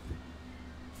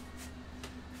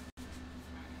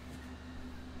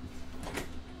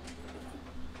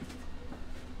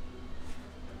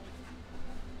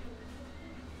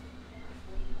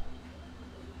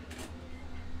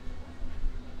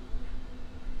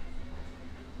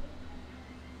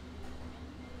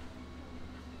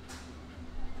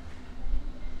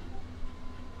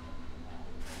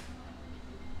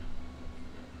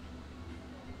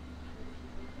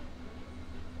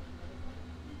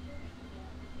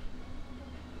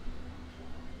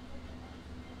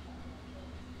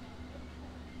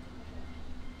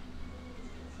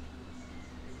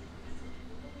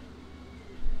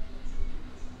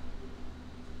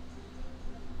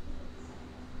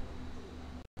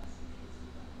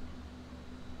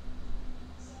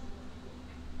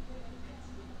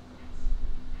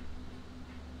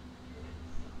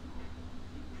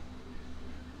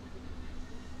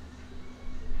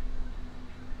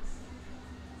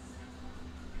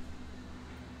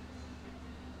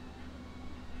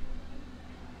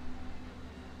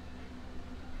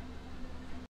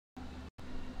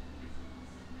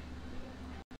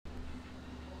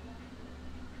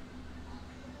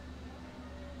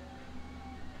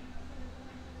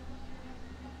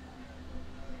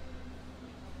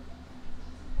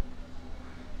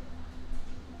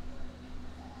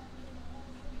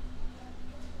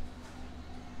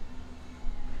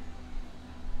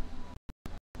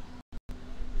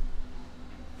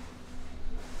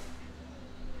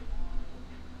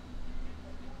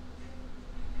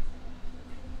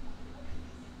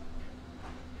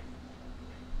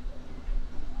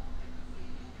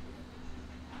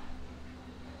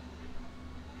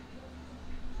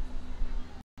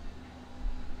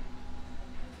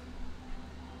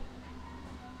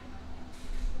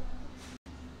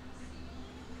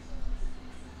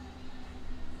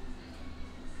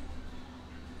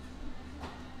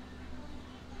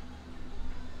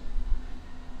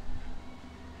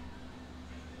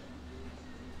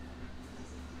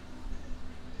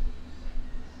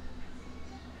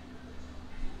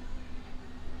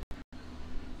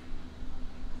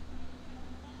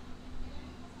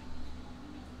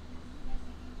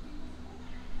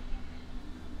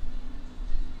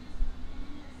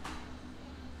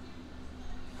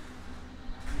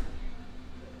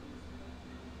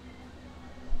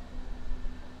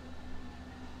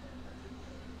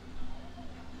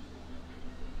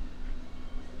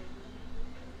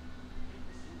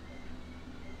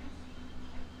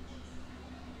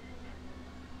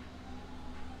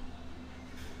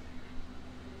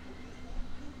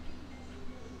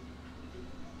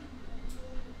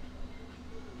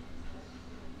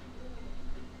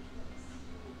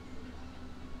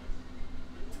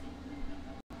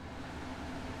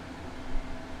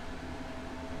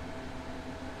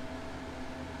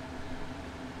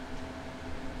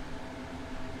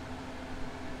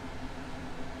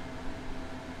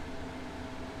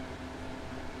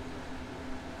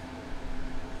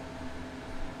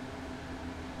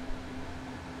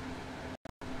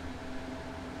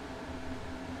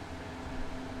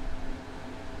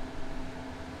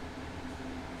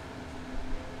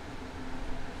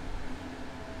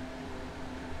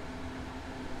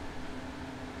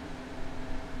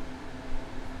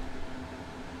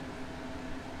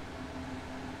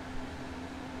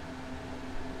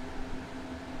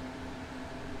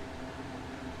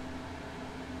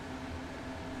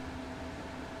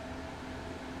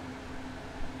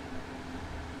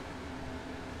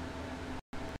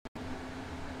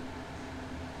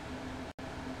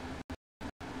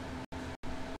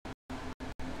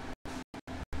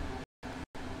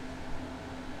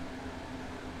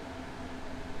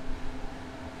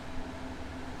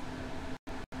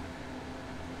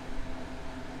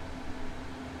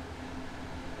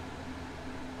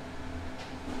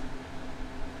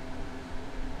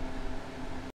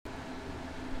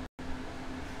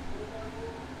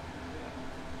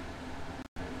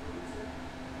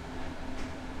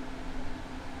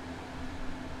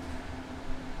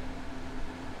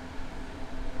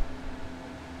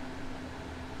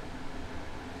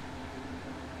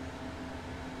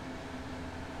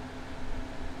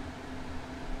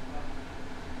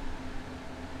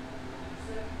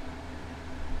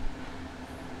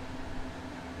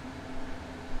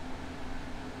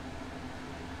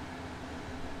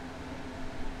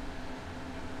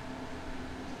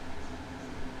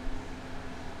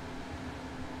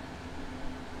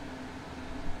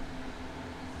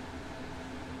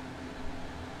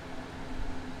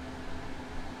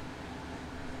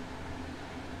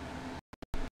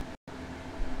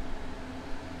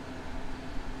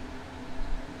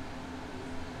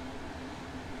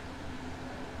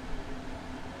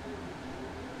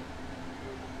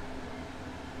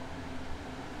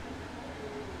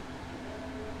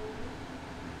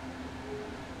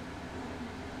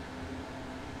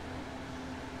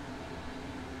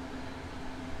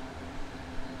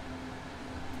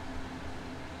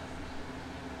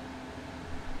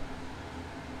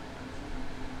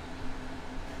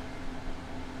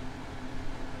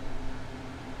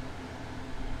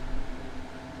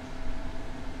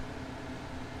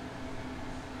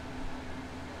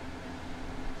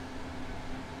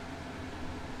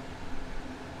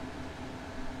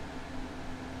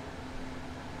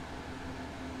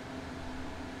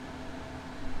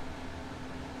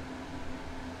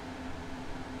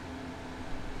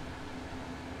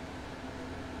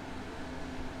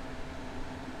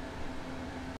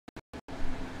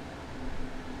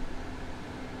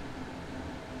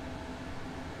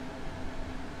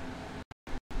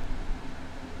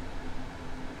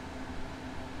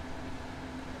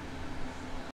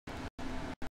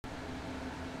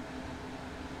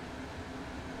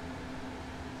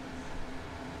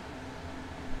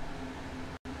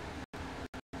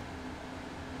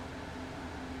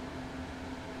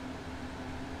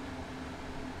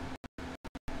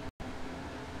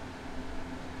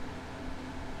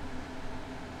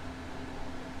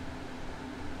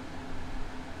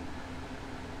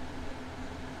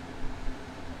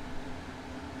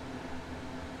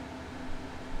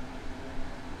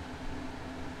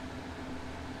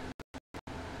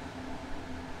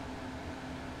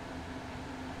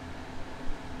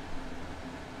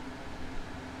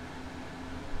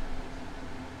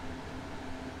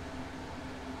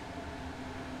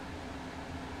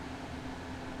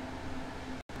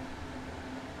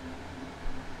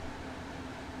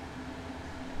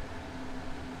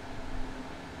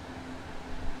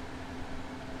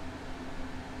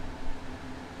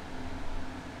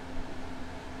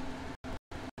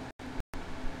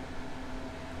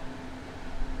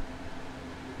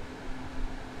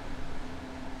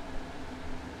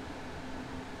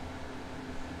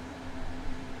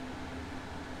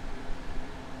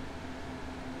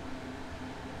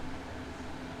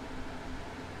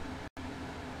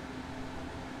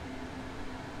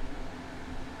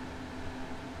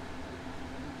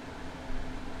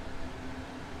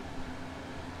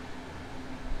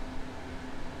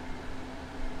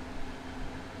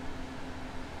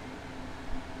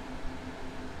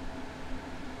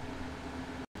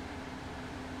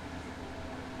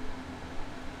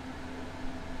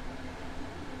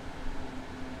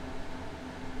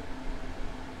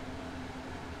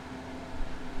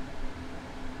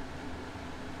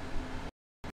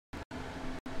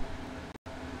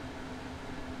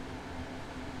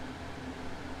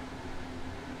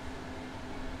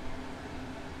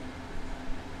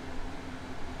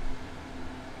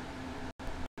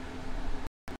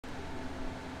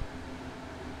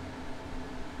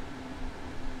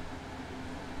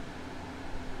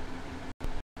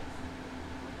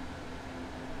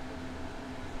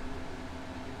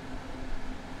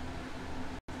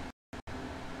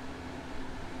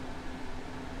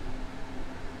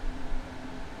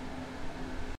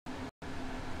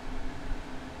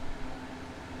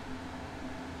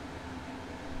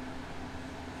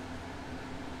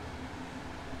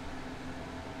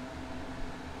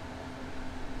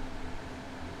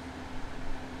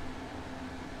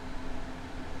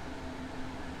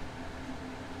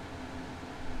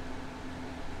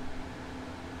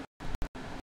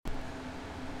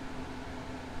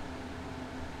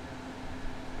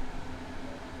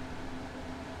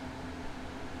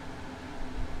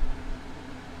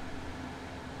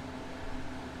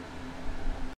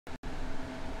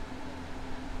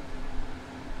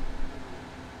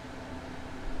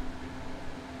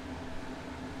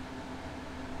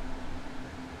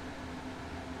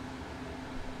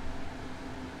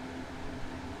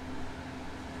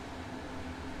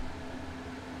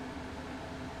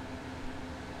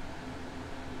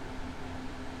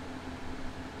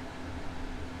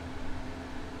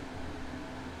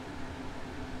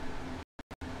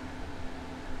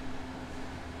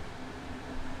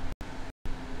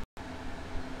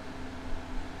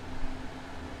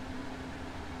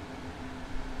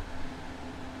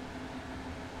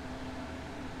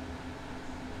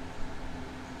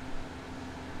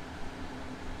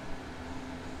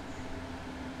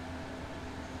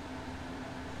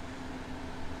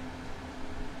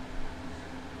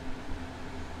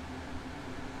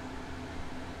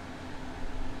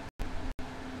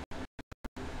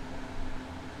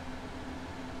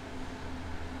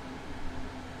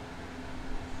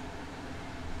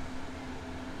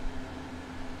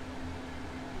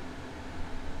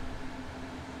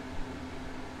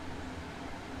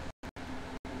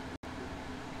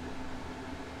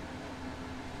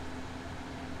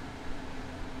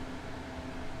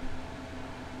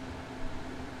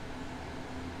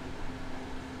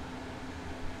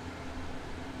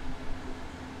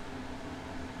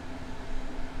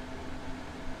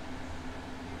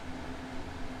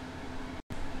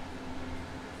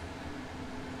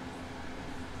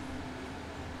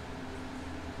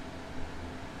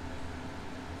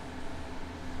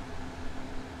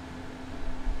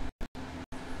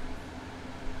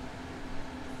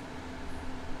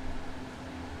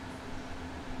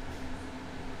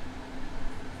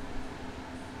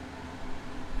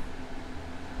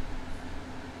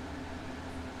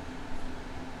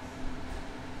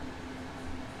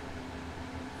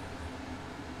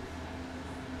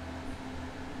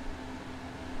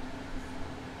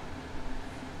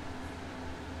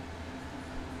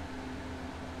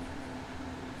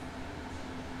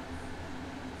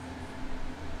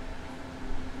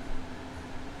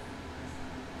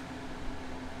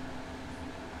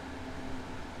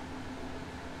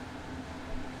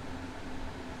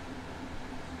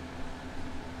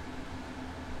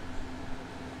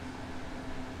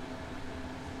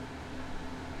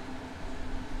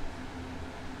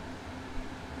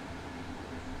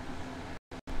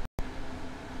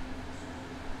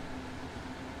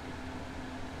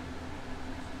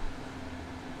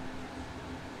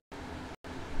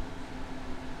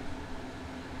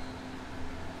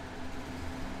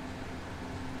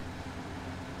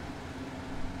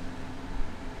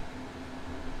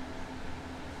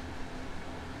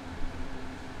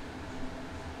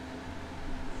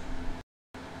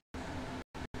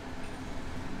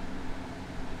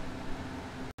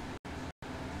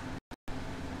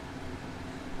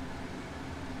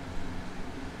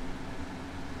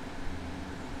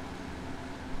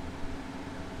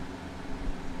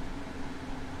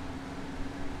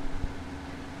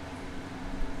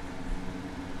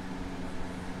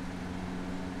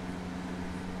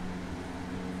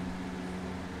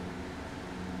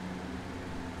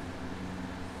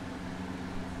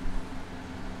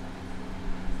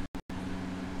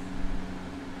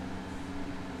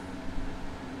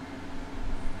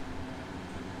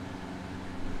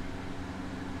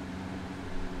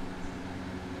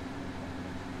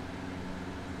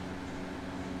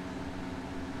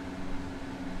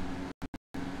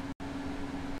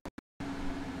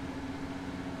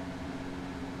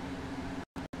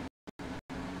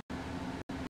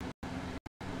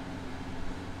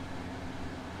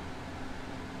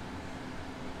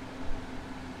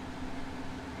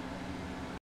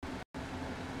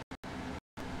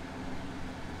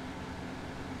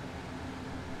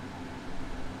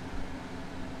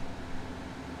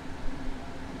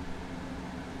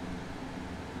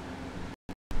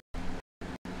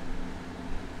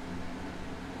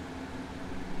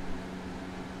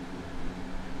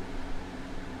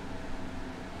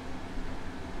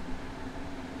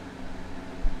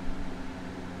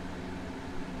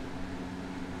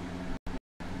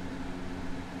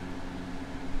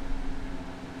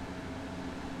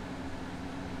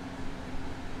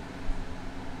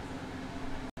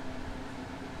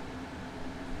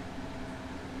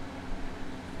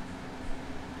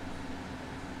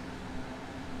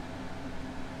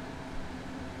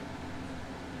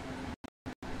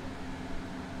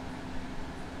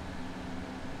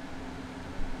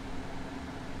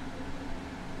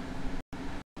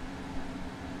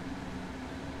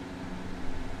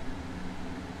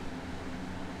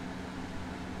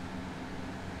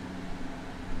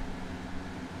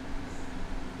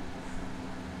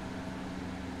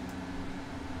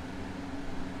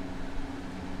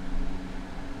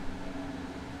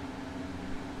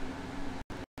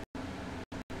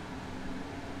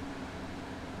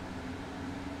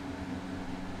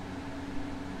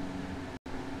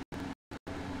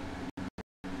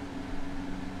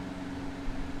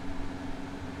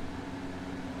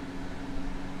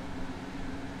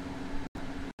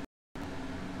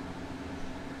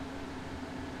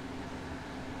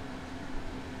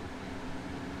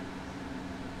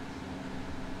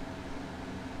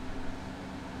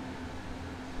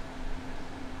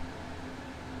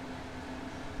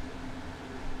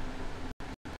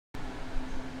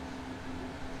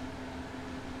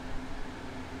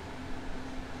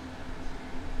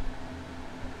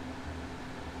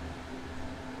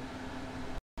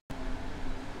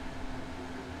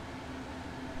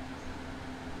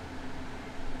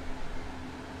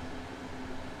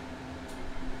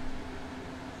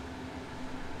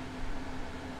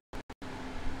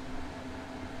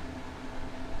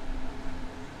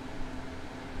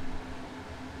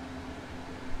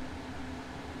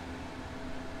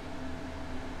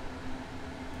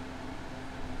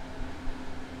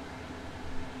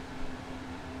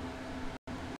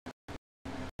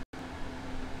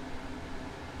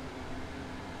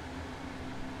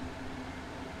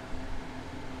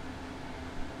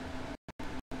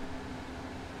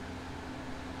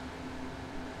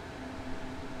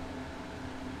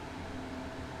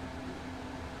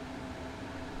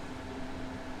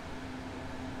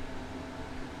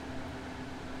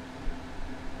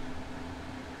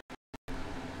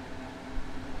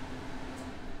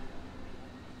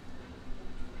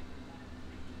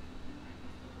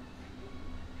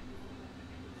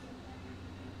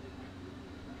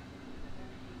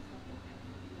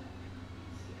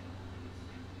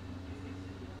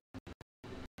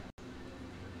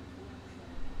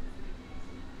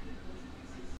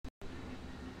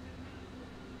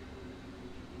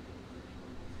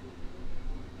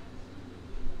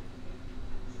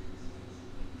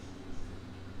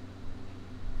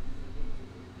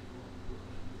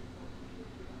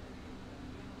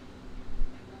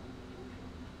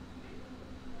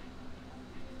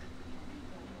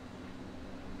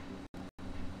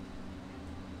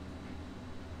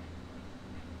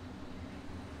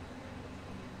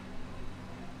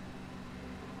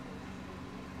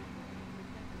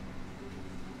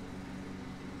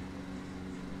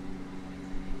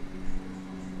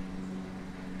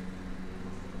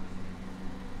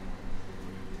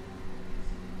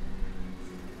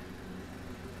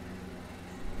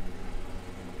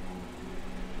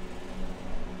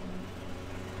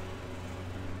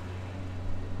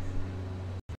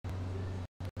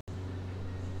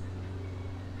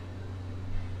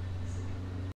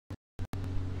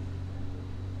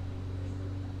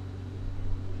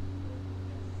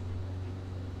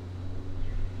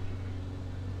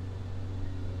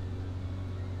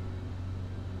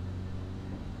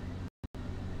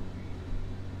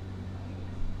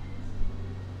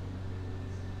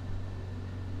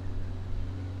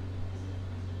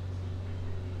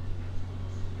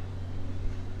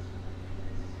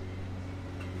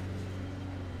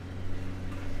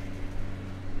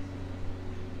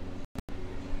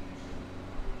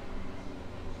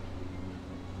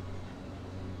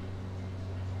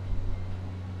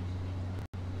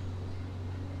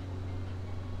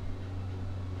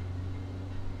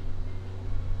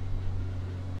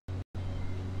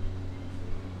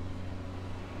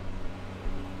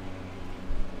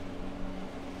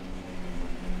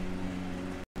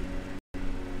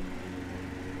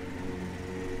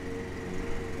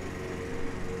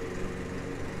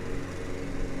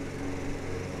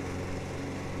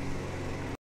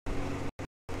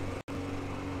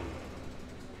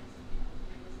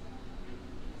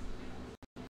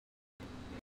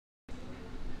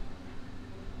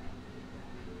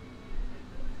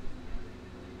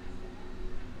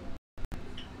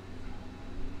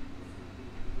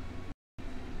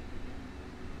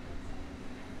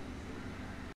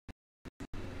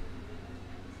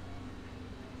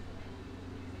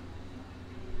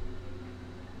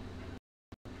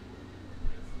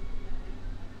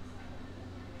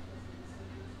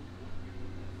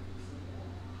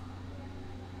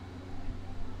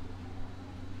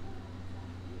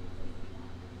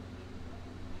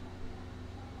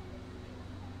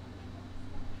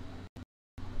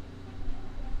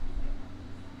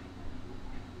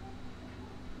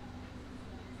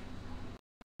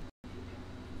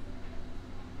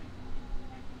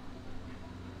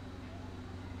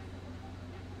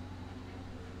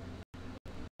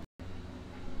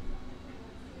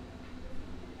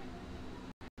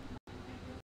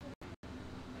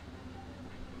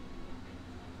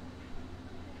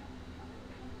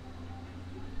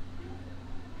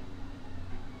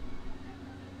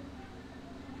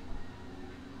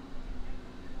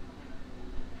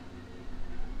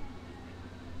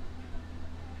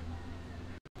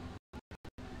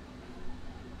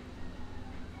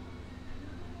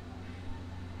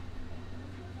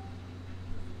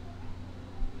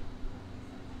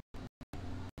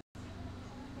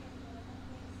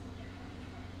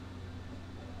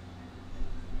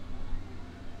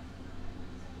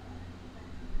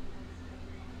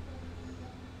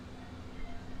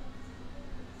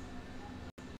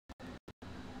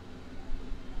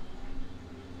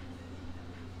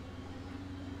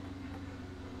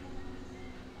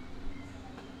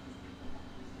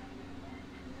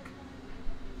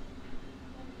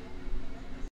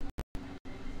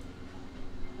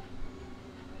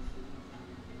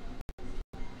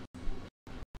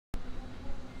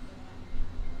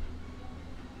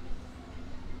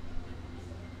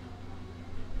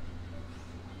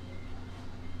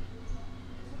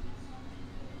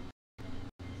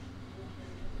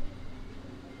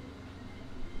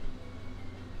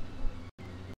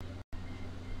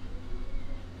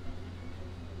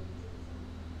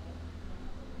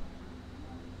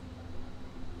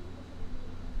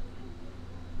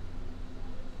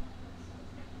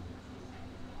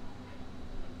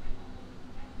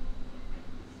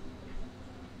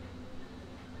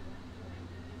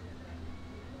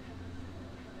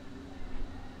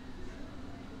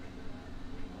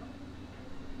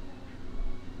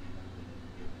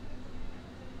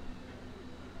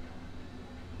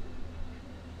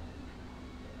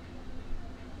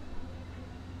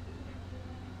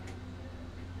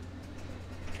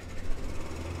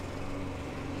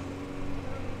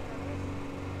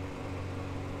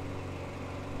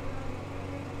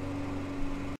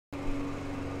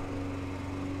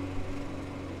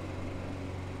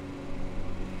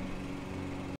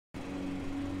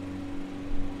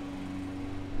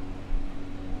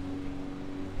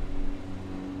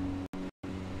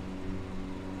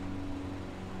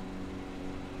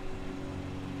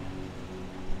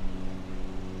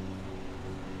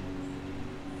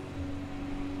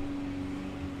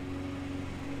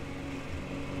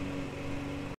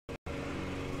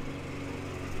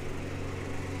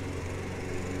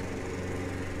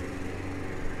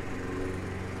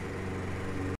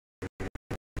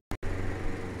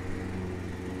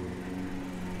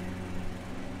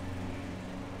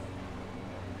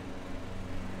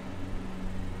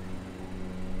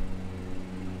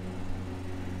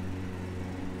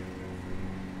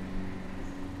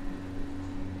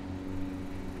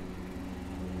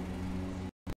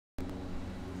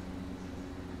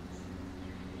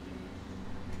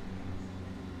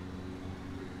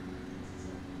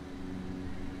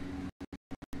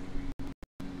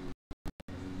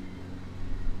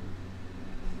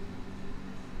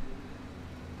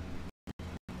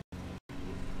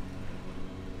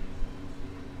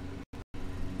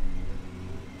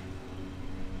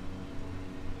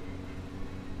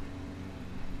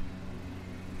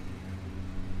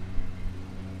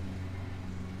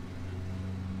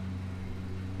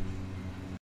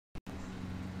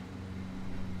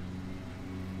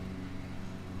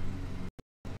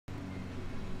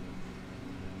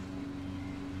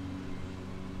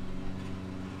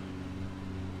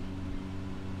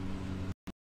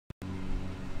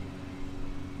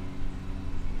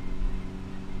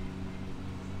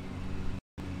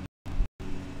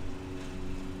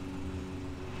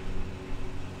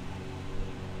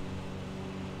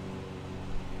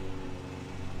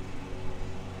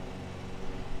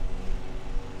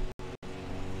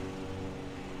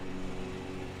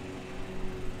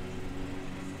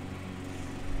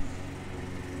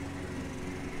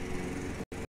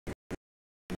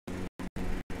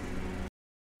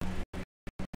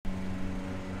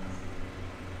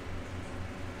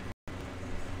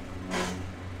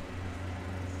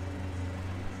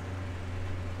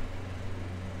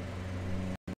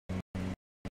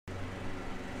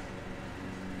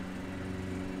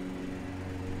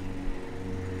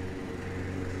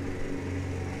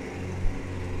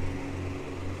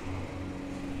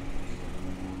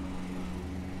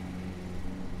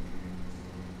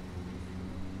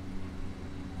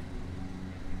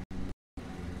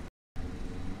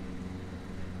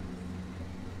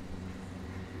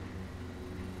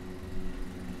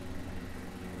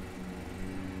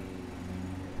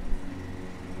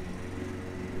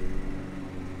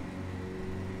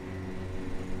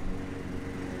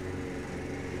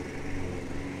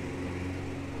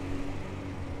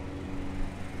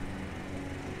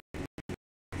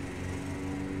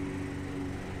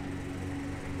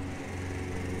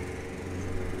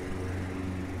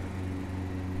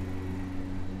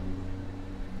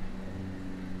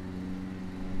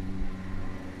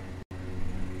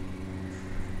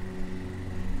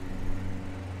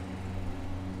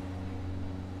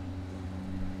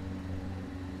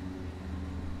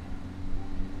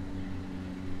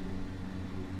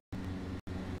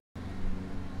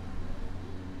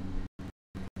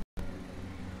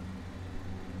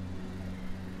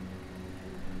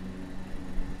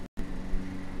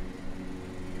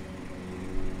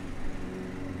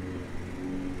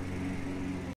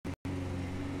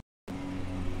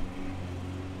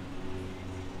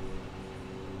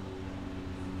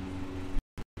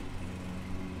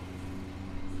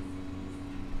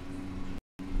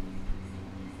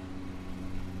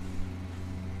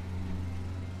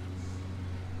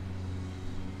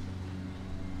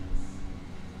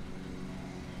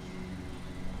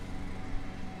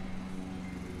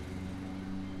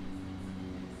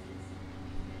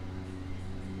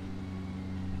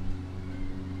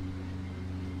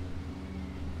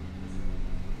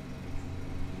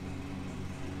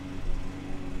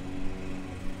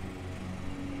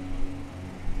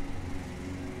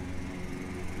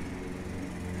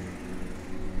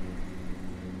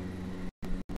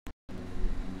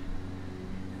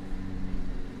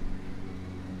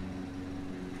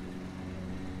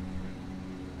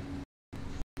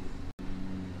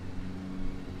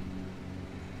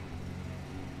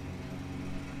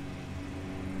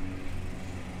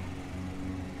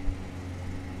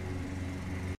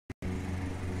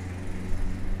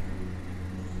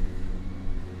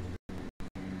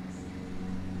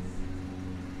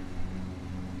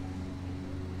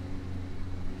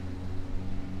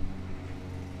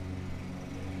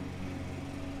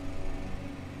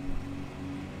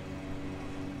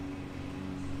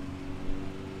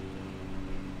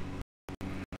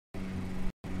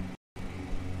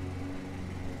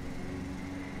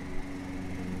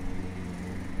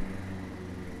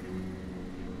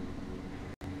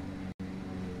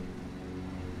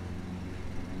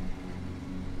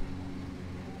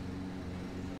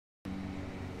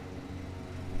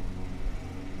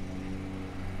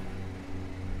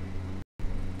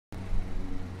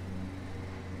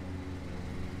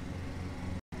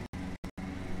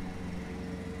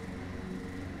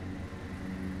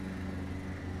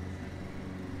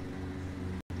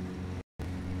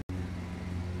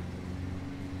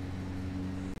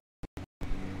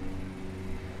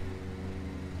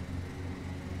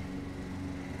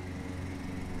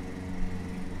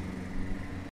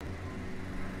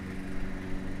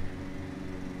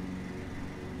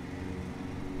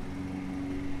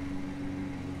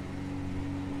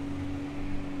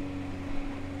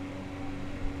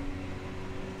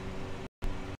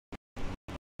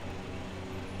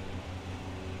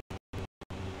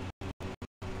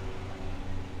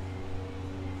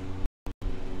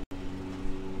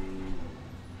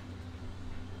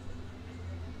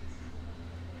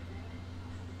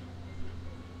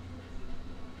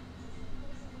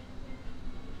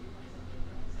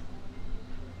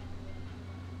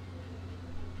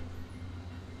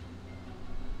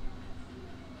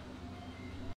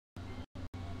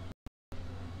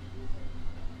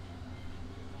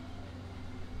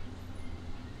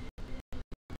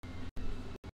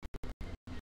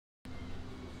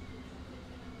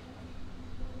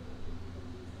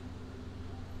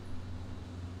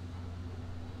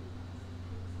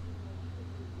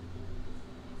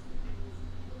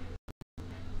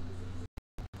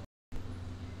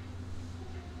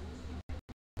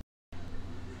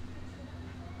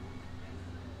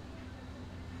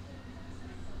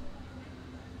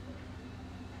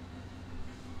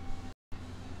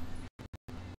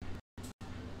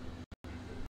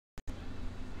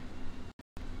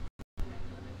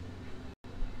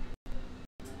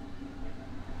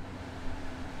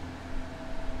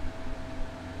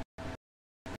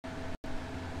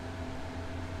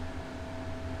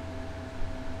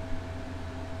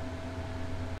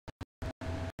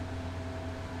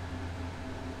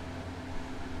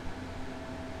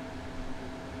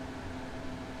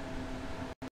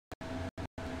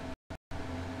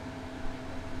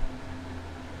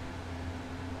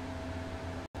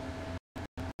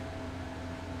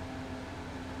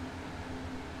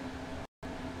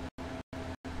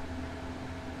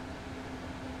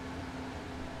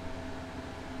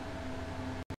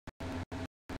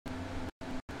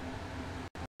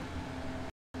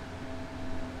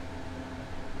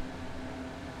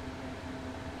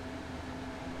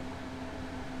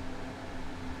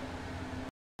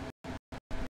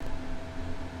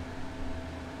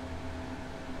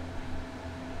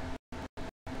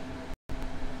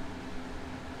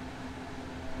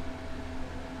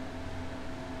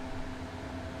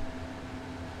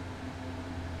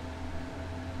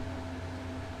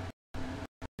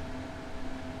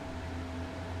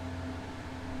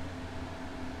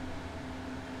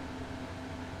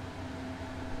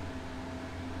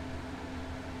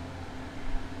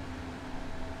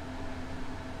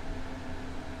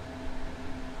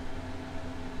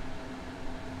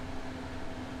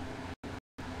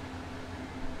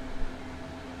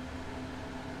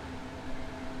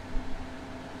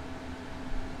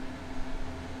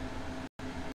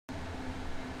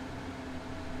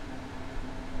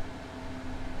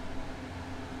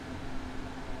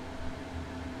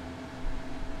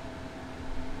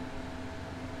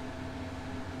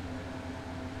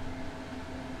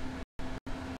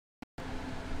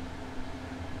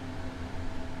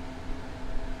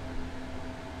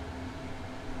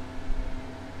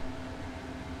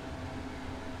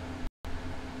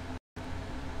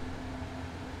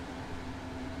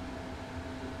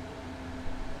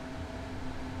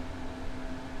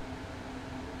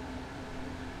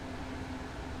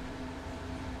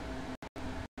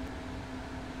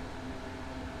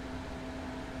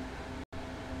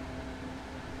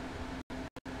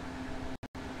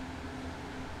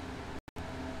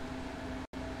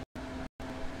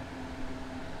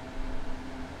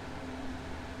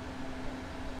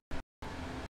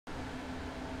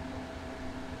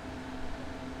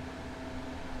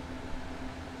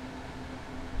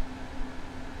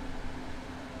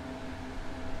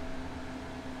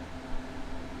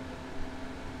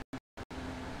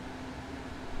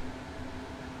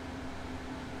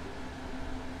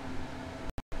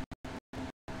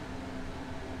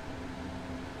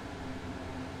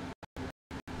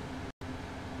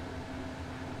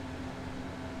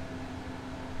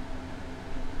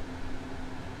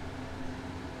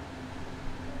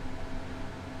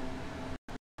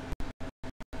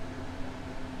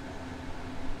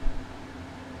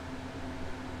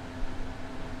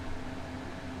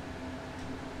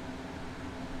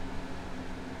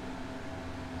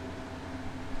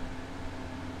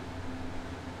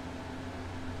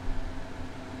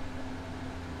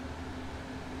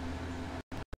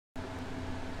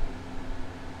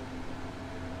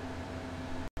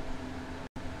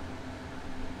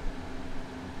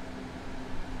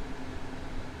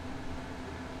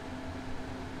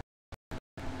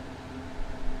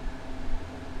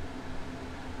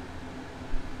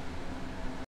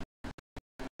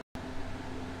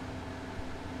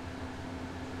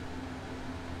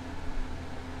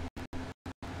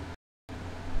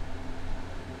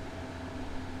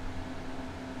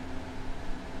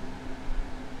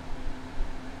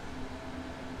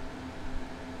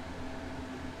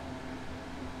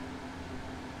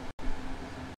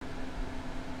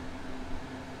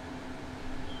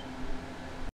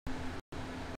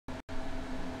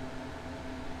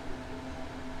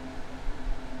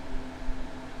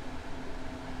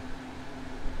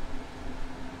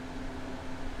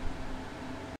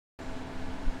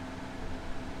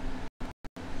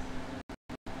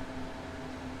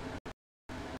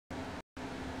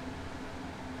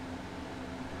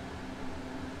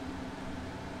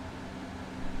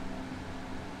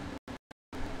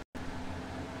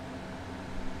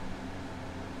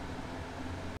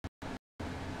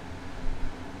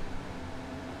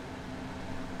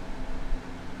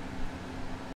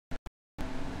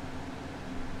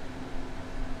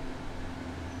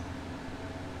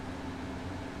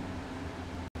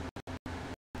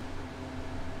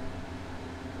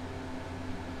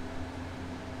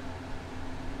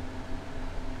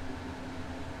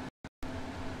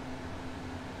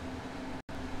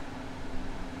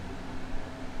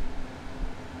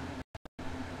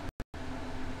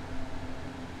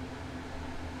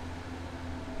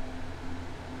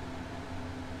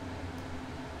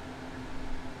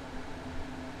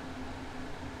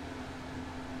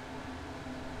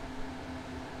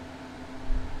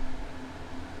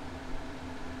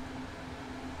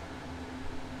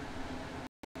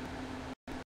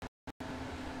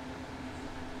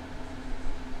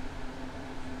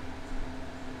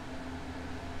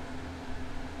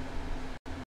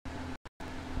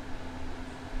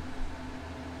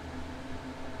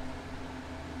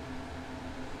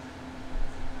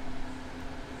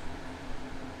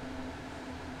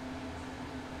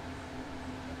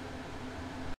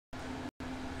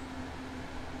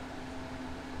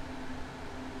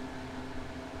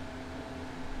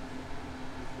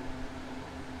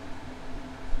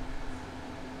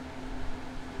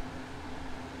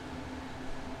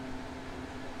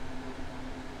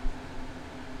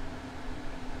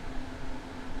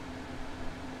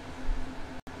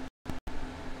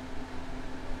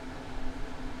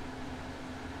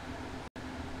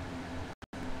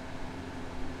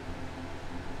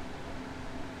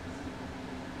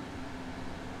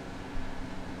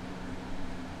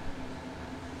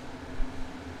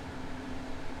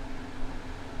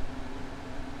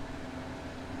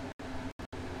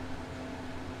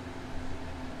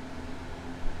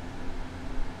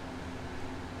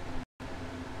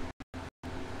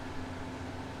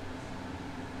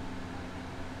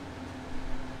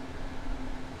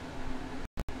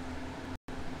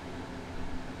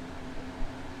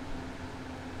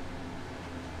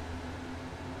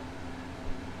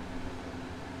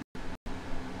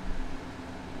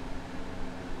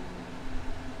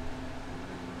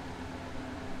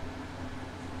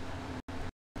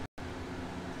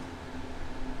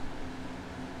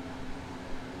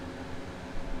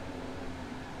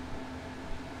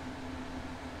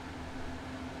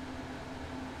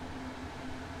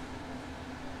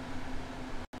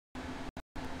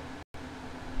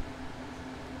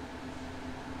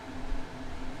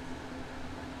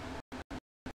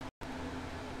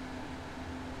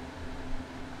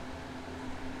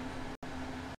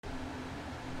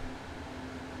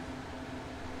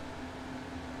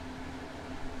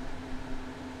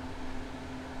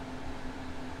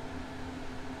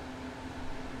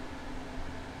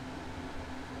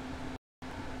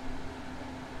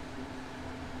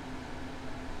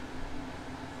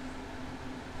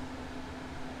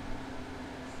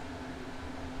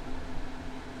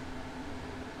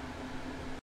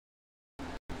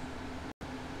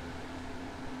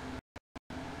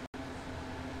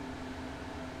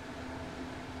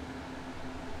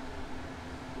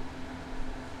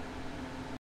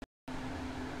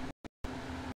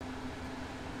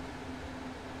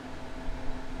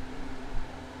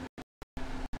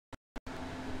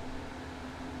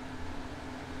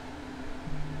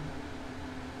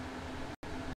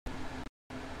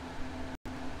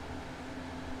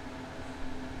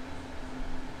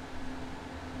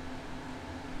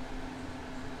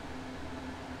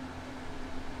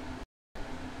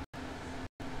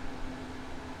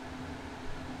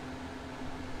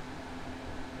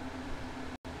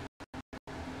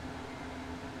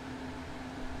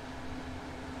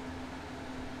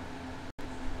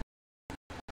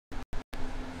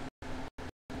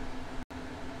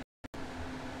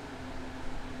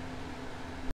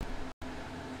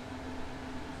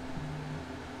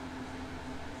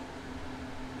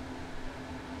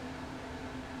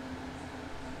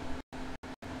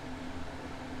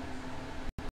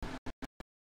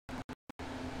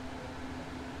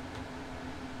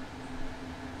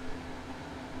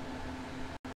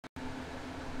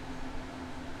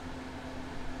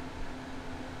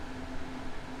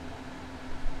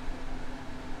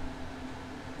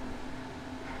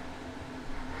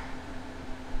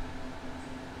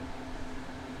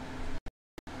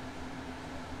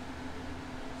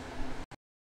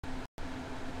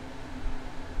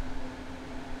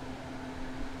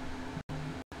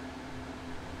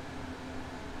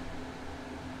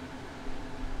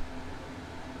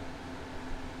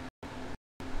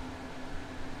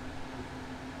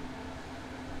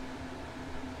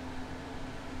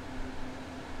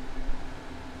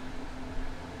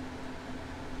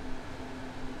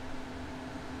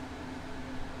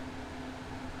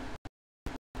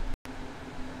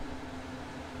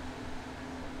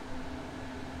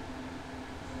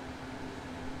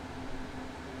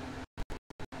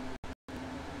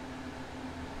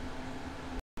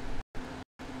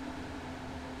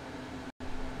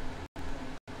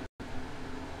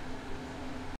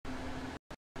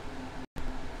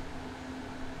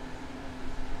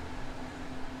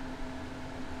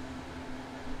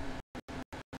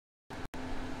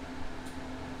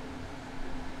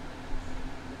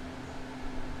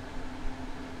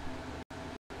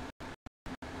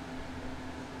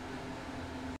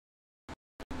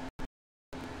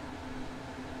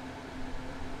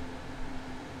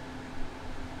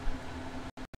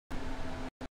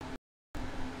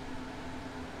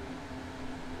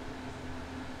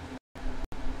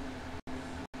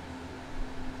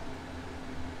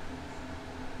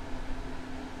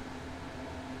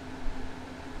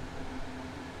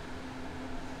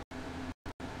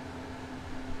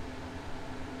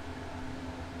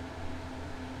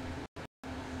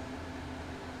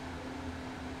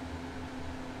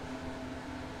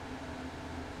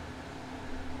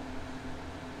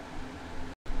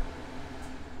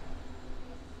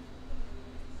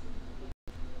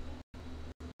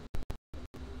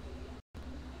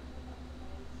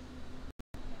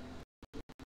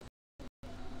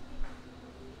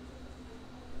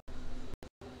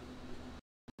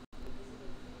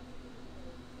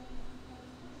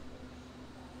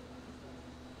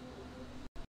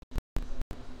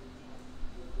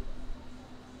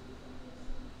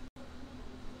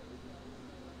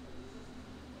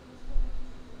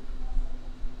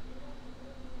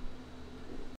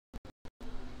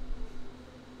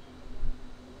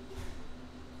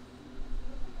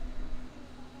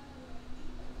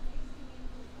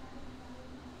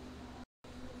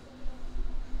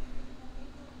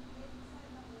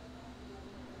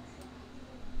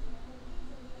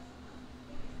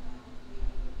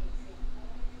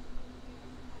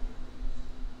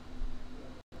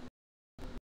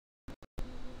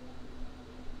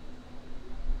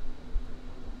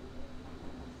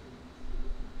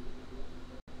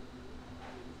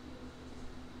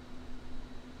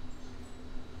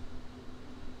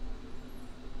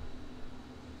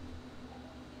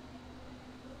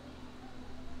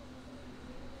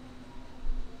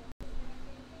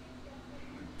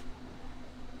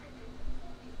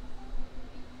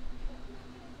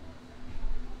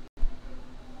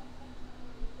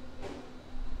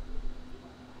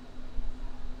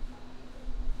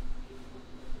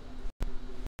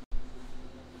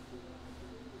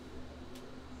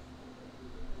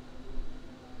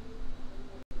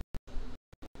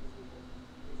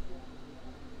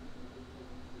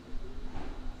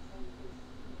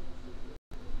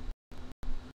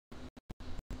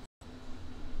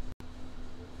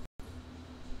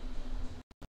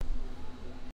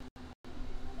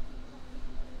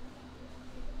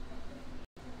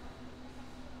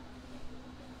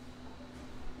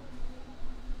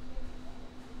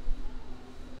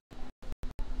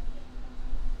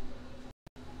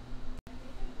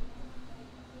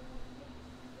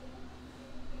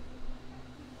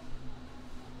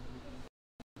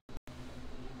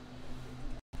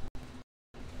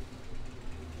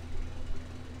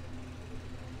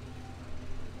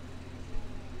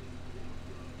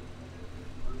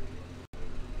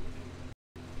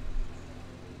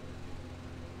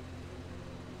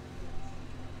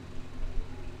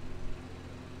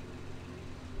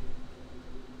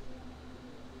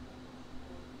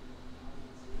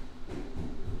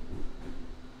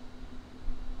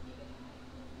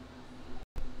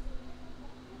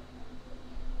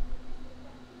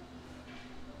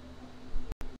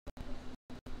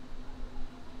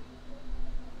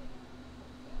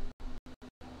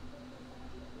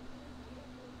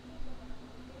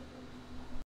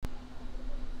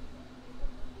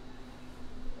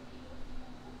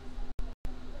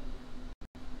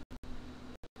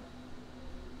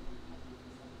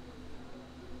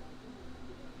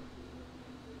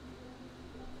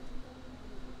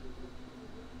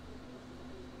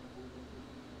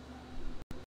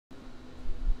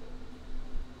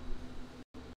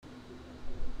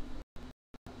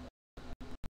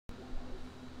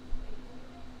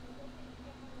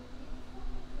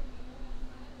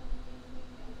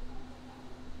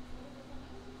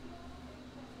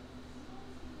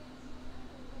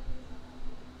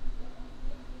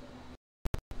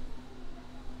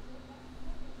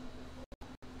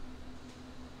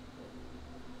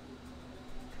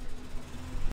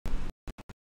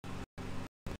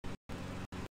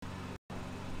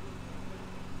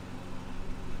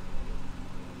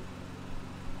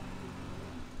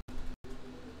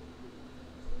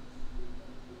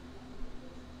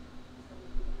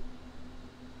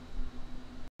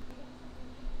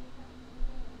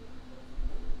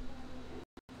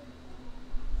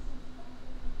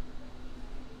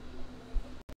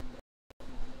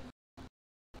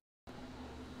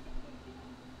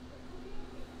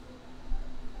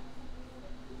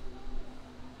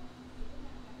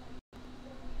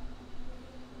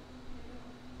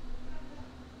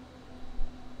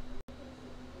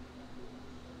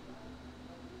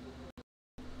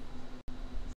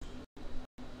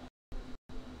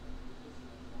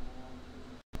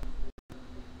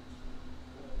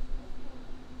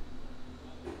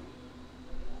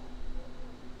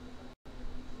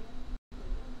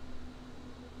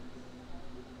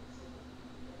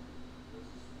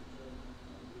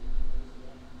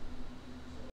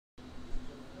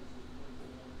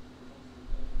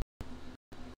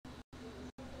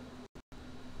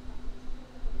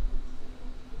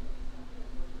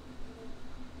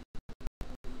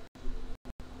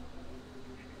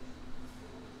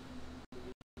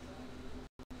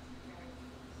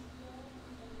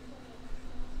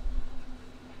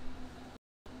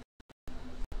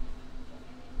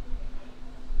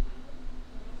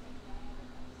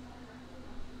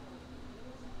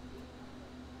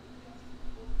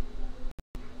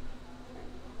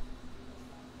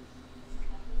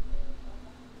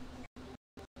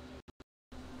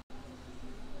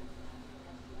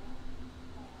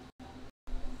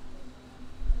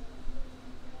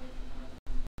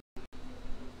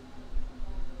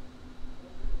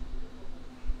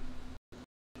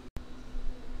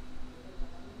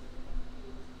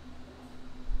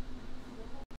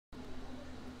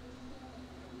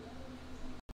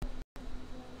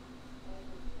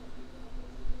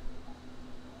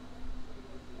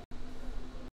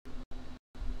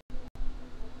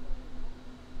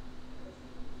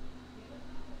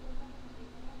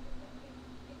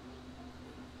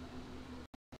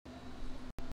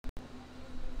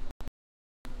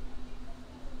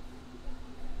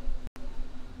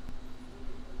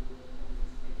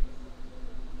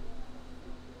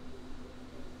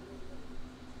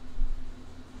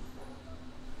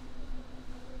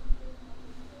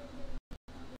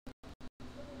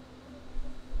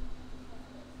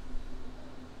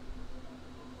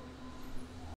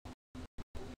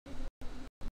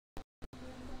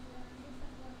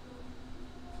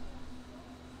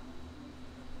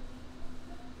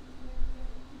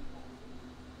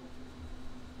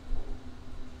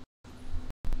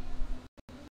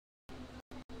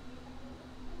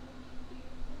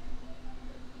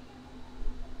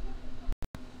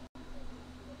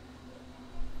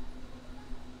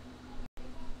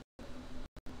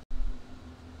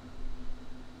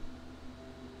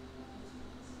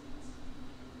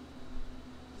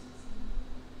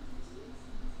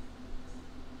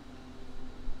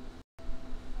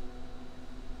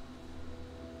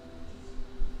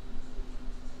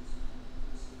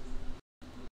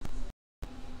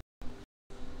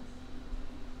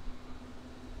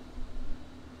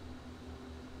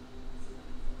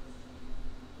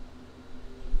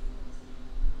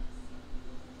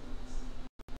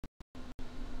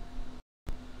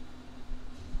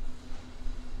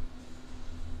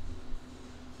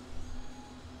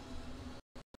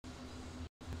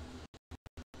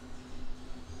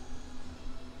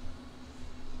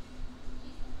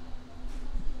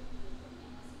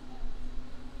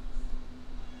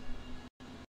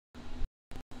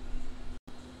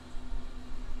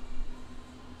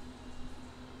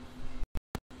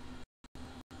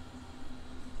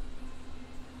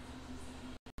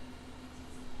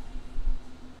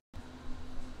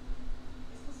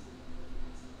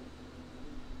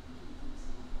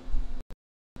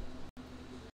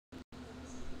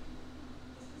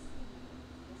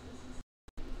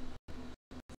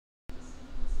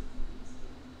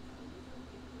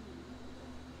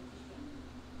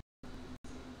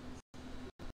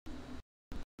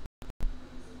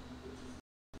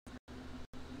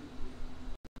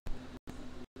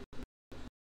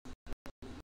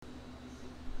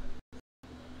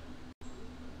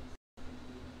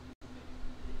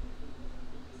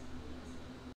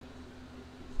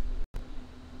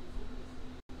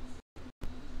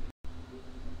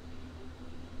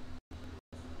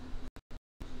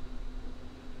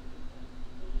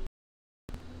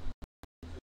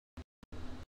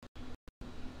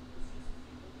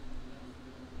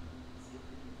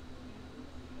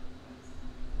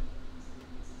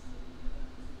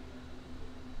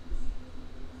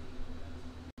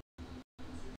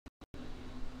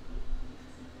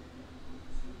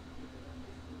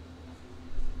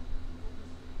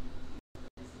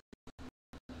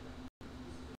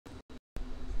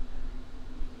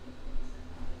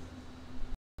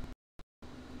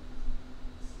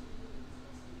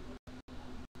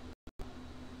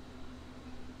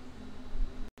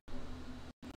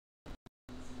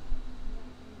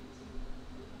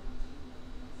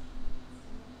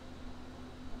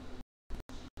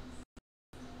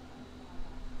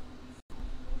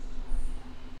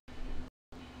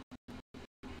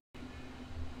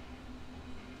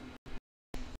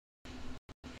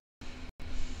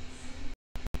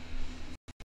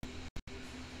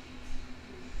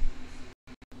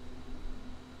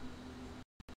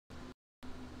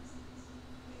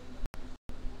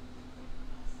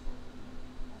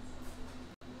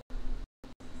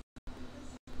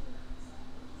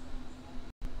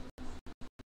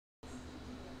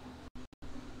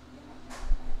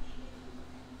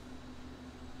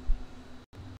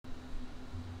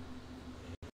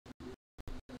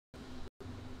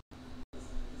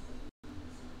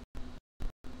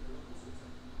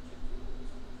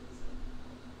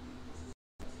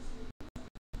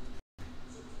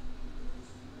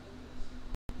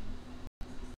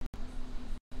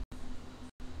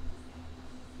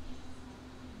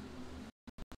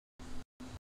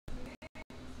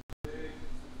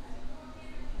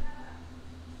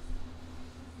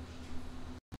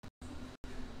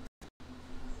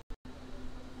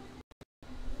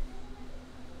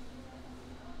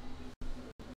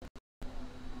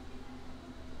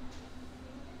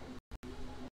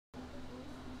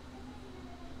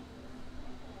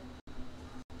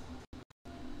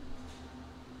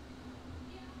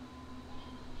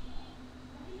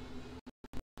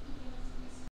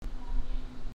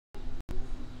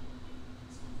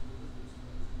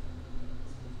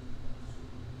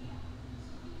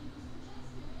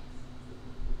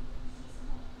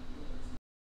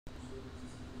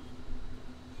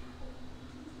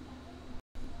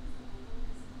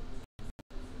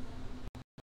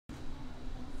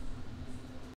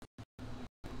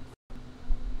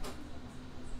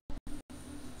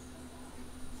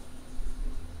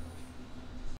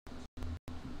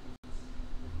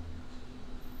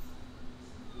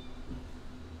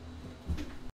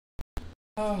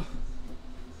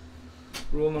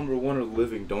 Rule number 1 of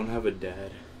living: don't have a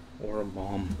dad or a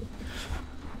mom.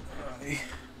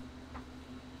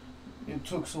 It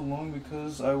took so long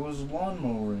because I was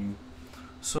lawnmowering.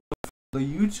 So the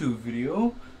YouTube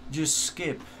video, just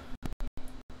skip.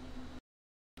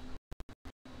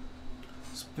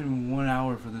 It's been 1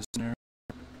 hour for this nerd.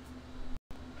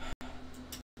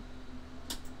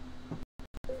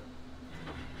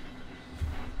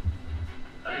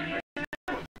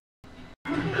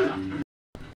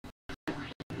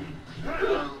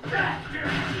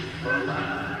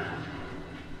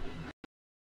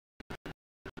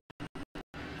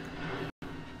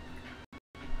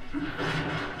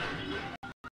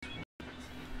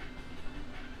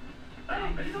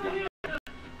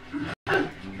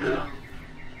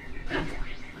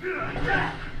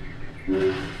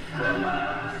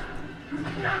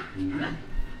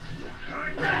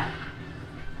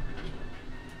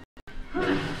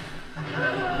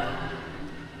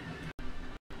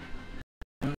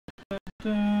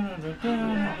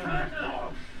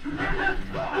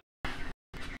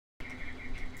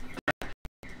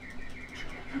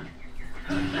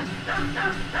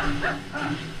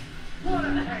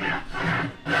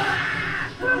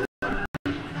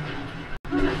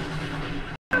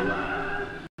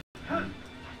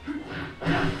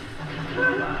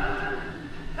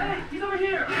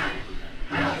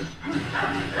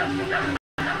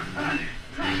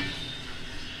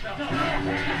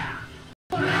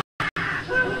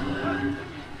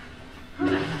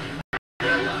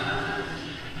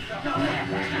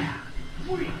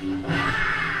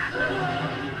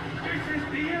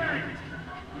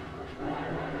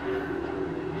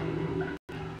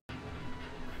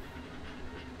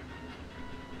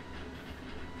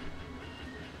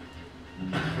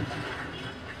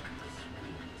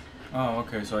 Oh,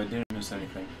 okay, so I didn't miss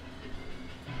anything.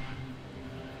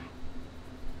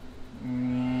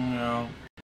 No.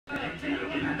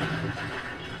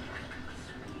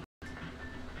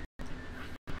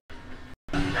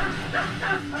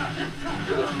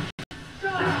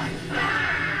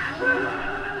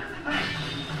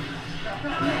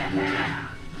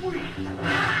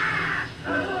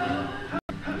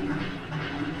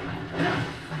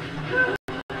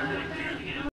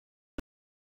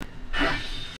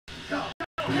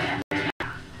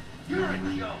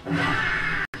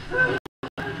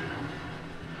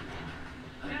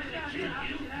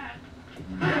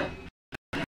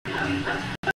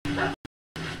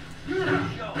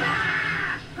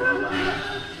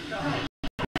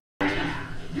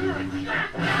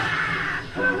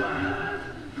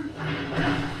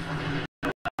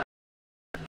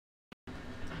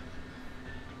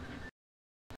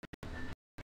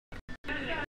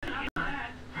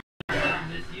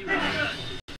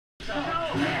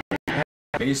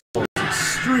 Baseball is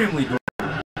extremely good.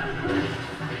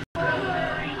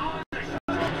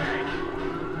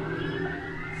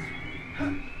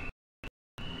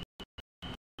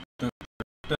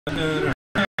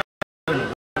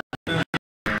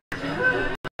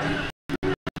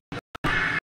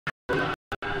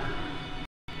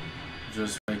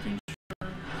 Just making sure.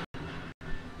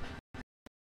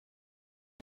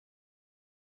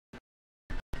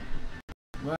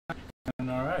 Well,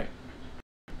 all right.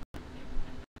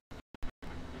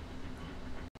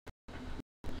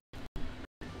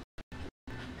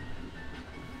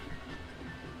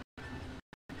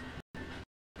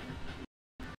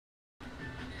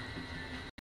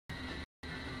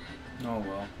 Oh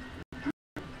well.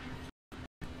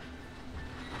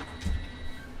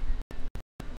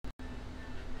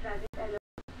 Travis alone.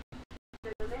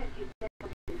 The romance you set on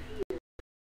the field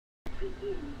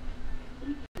begins. If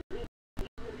you win, you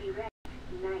will be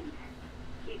ranked ninth.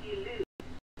 If you lose,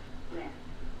 well,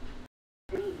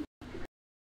 then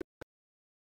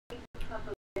to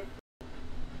proper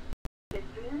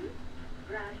bedroom,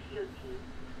 brush your teeth.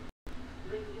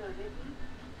 When you're ready,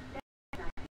 step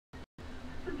aside.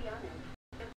 To be honest,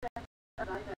 if that's a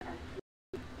writer as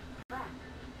you, but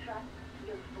trust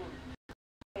your force.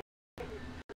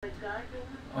 The guardian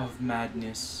Of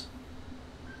madness.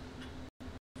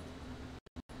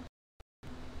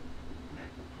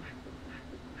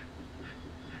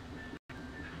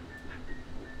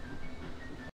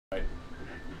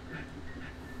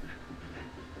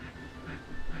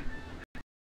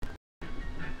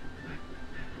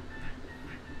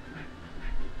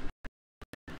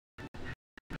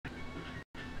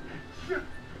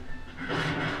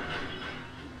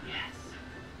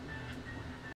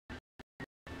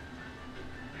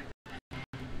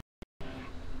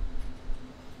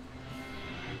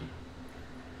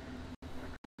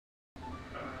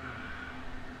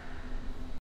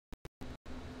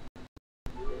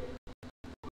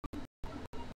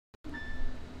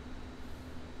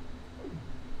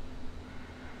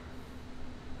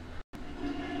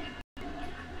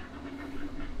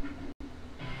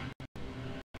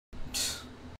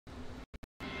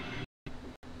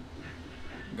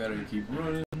 Gotta keep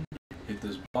running. Hit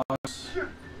this box.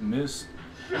 Missed.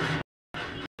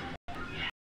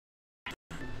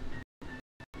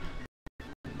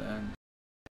 Then.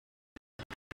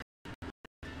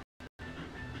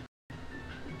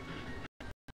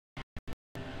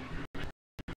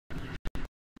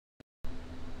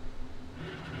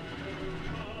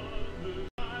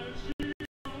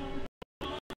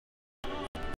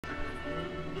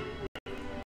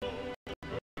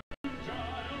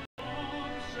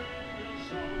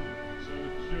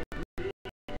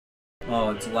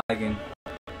 Oh, it's lagging.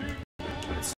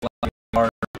 It's lagging hard.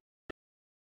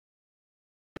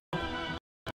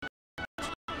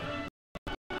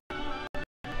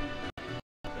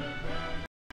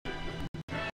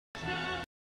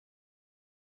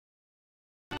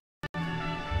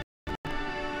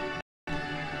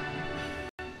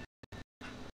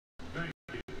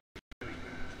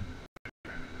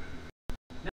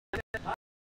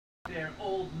 There,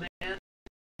 old man.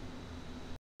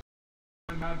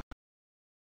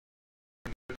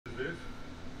 This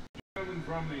gentleman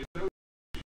from the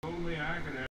association told me I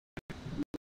could have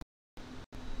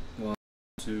 1,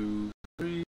 2,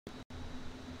 3.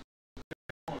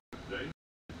 one today.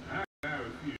 I could have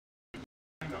a few.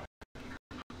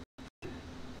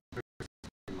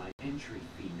 My entry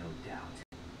fee, no doubt.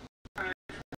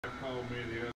 Called me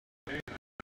the other day.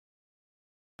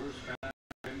 First time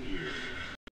in years.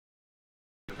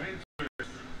 The fancy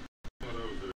list, one of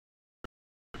those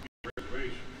that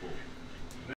reservation for.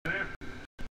 Then after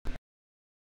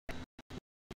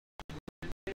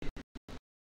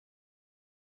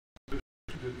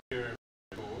to the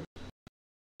airport,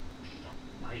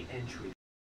 My entry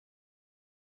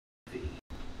fee.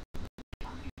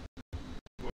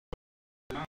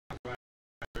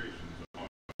 reservations are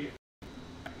it.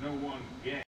 No one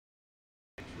gets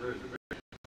reservations.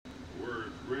 The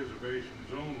words reservations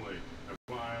only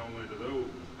apply only to those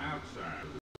outside of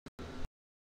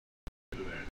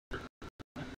that.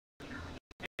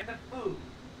 And the food.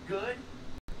 Good?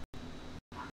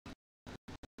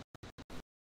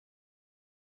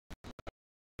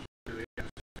 To the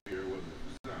atmosphere was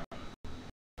a facade.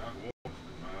 Not once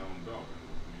did my own daughter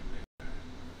look me in the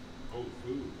eye. Old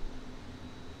food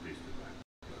tasted like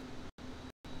blood.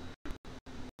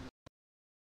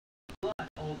 Blood,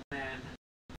 old man.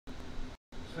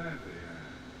 Sadly, I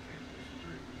can't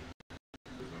disagree.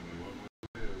 There's only one way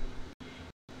to live.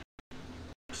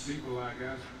 People like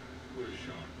us, we're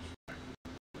sharks.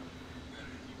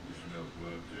 You smell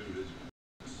blood too, didn't you?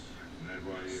 Isn't that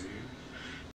why you're here?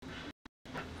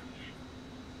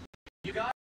 You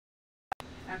got it?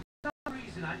 And for some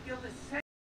reason, I feel the same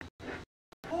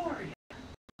for you.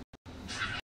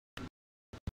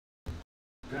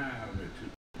 Down there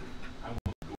too. I want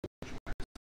to go watch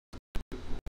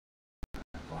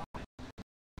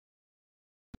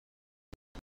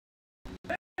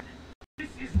This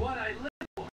is what I live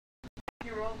for.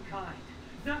 Your own kind.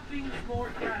 Nothing's more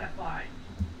gratifying.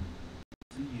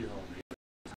 see you on the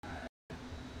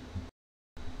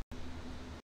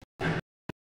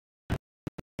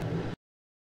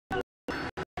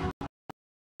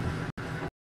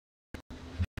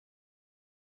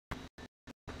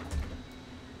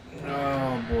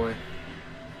Oh boy.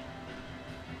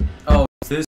 Oh, is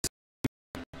this?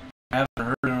 I haven't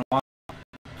heard in a while.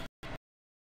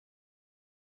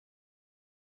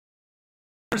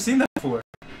 Never seen that before.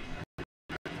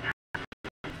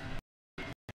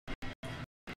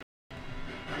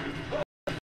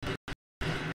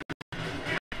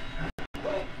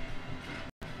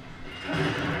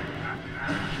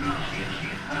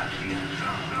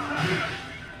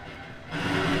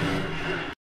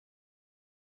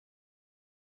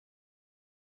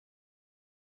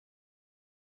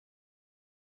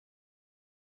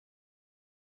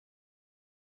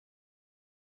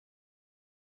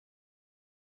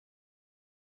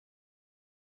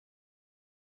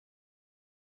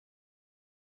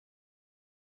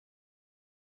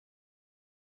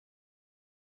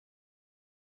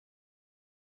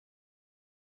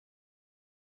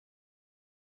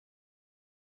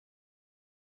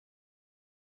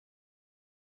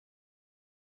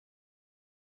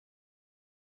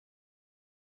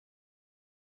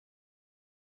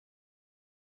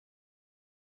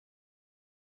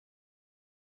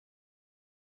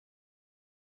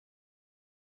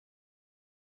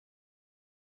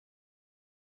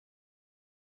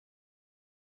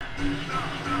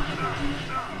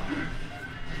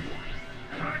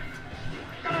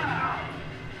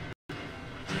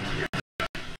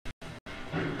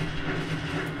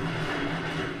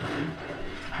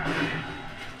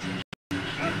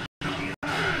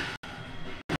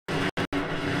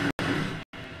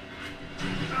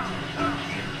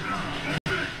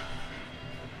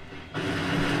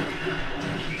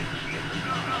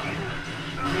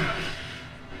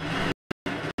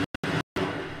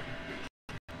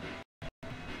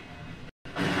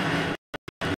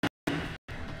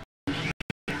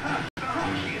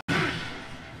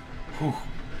 Whew.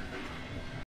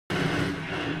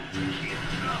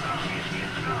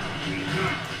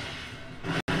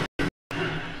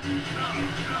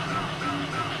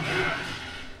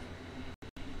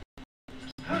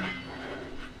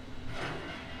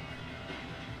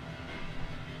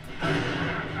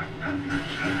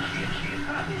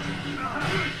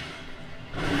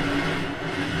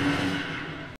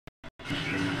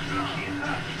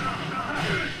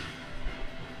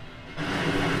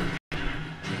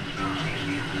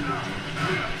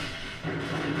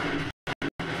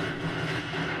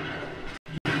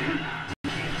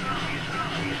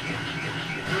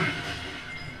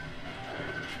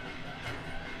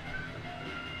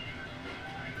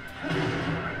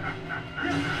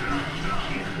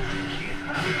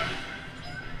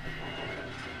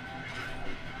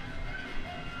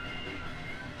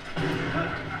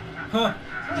 Huh.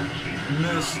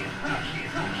 Missed.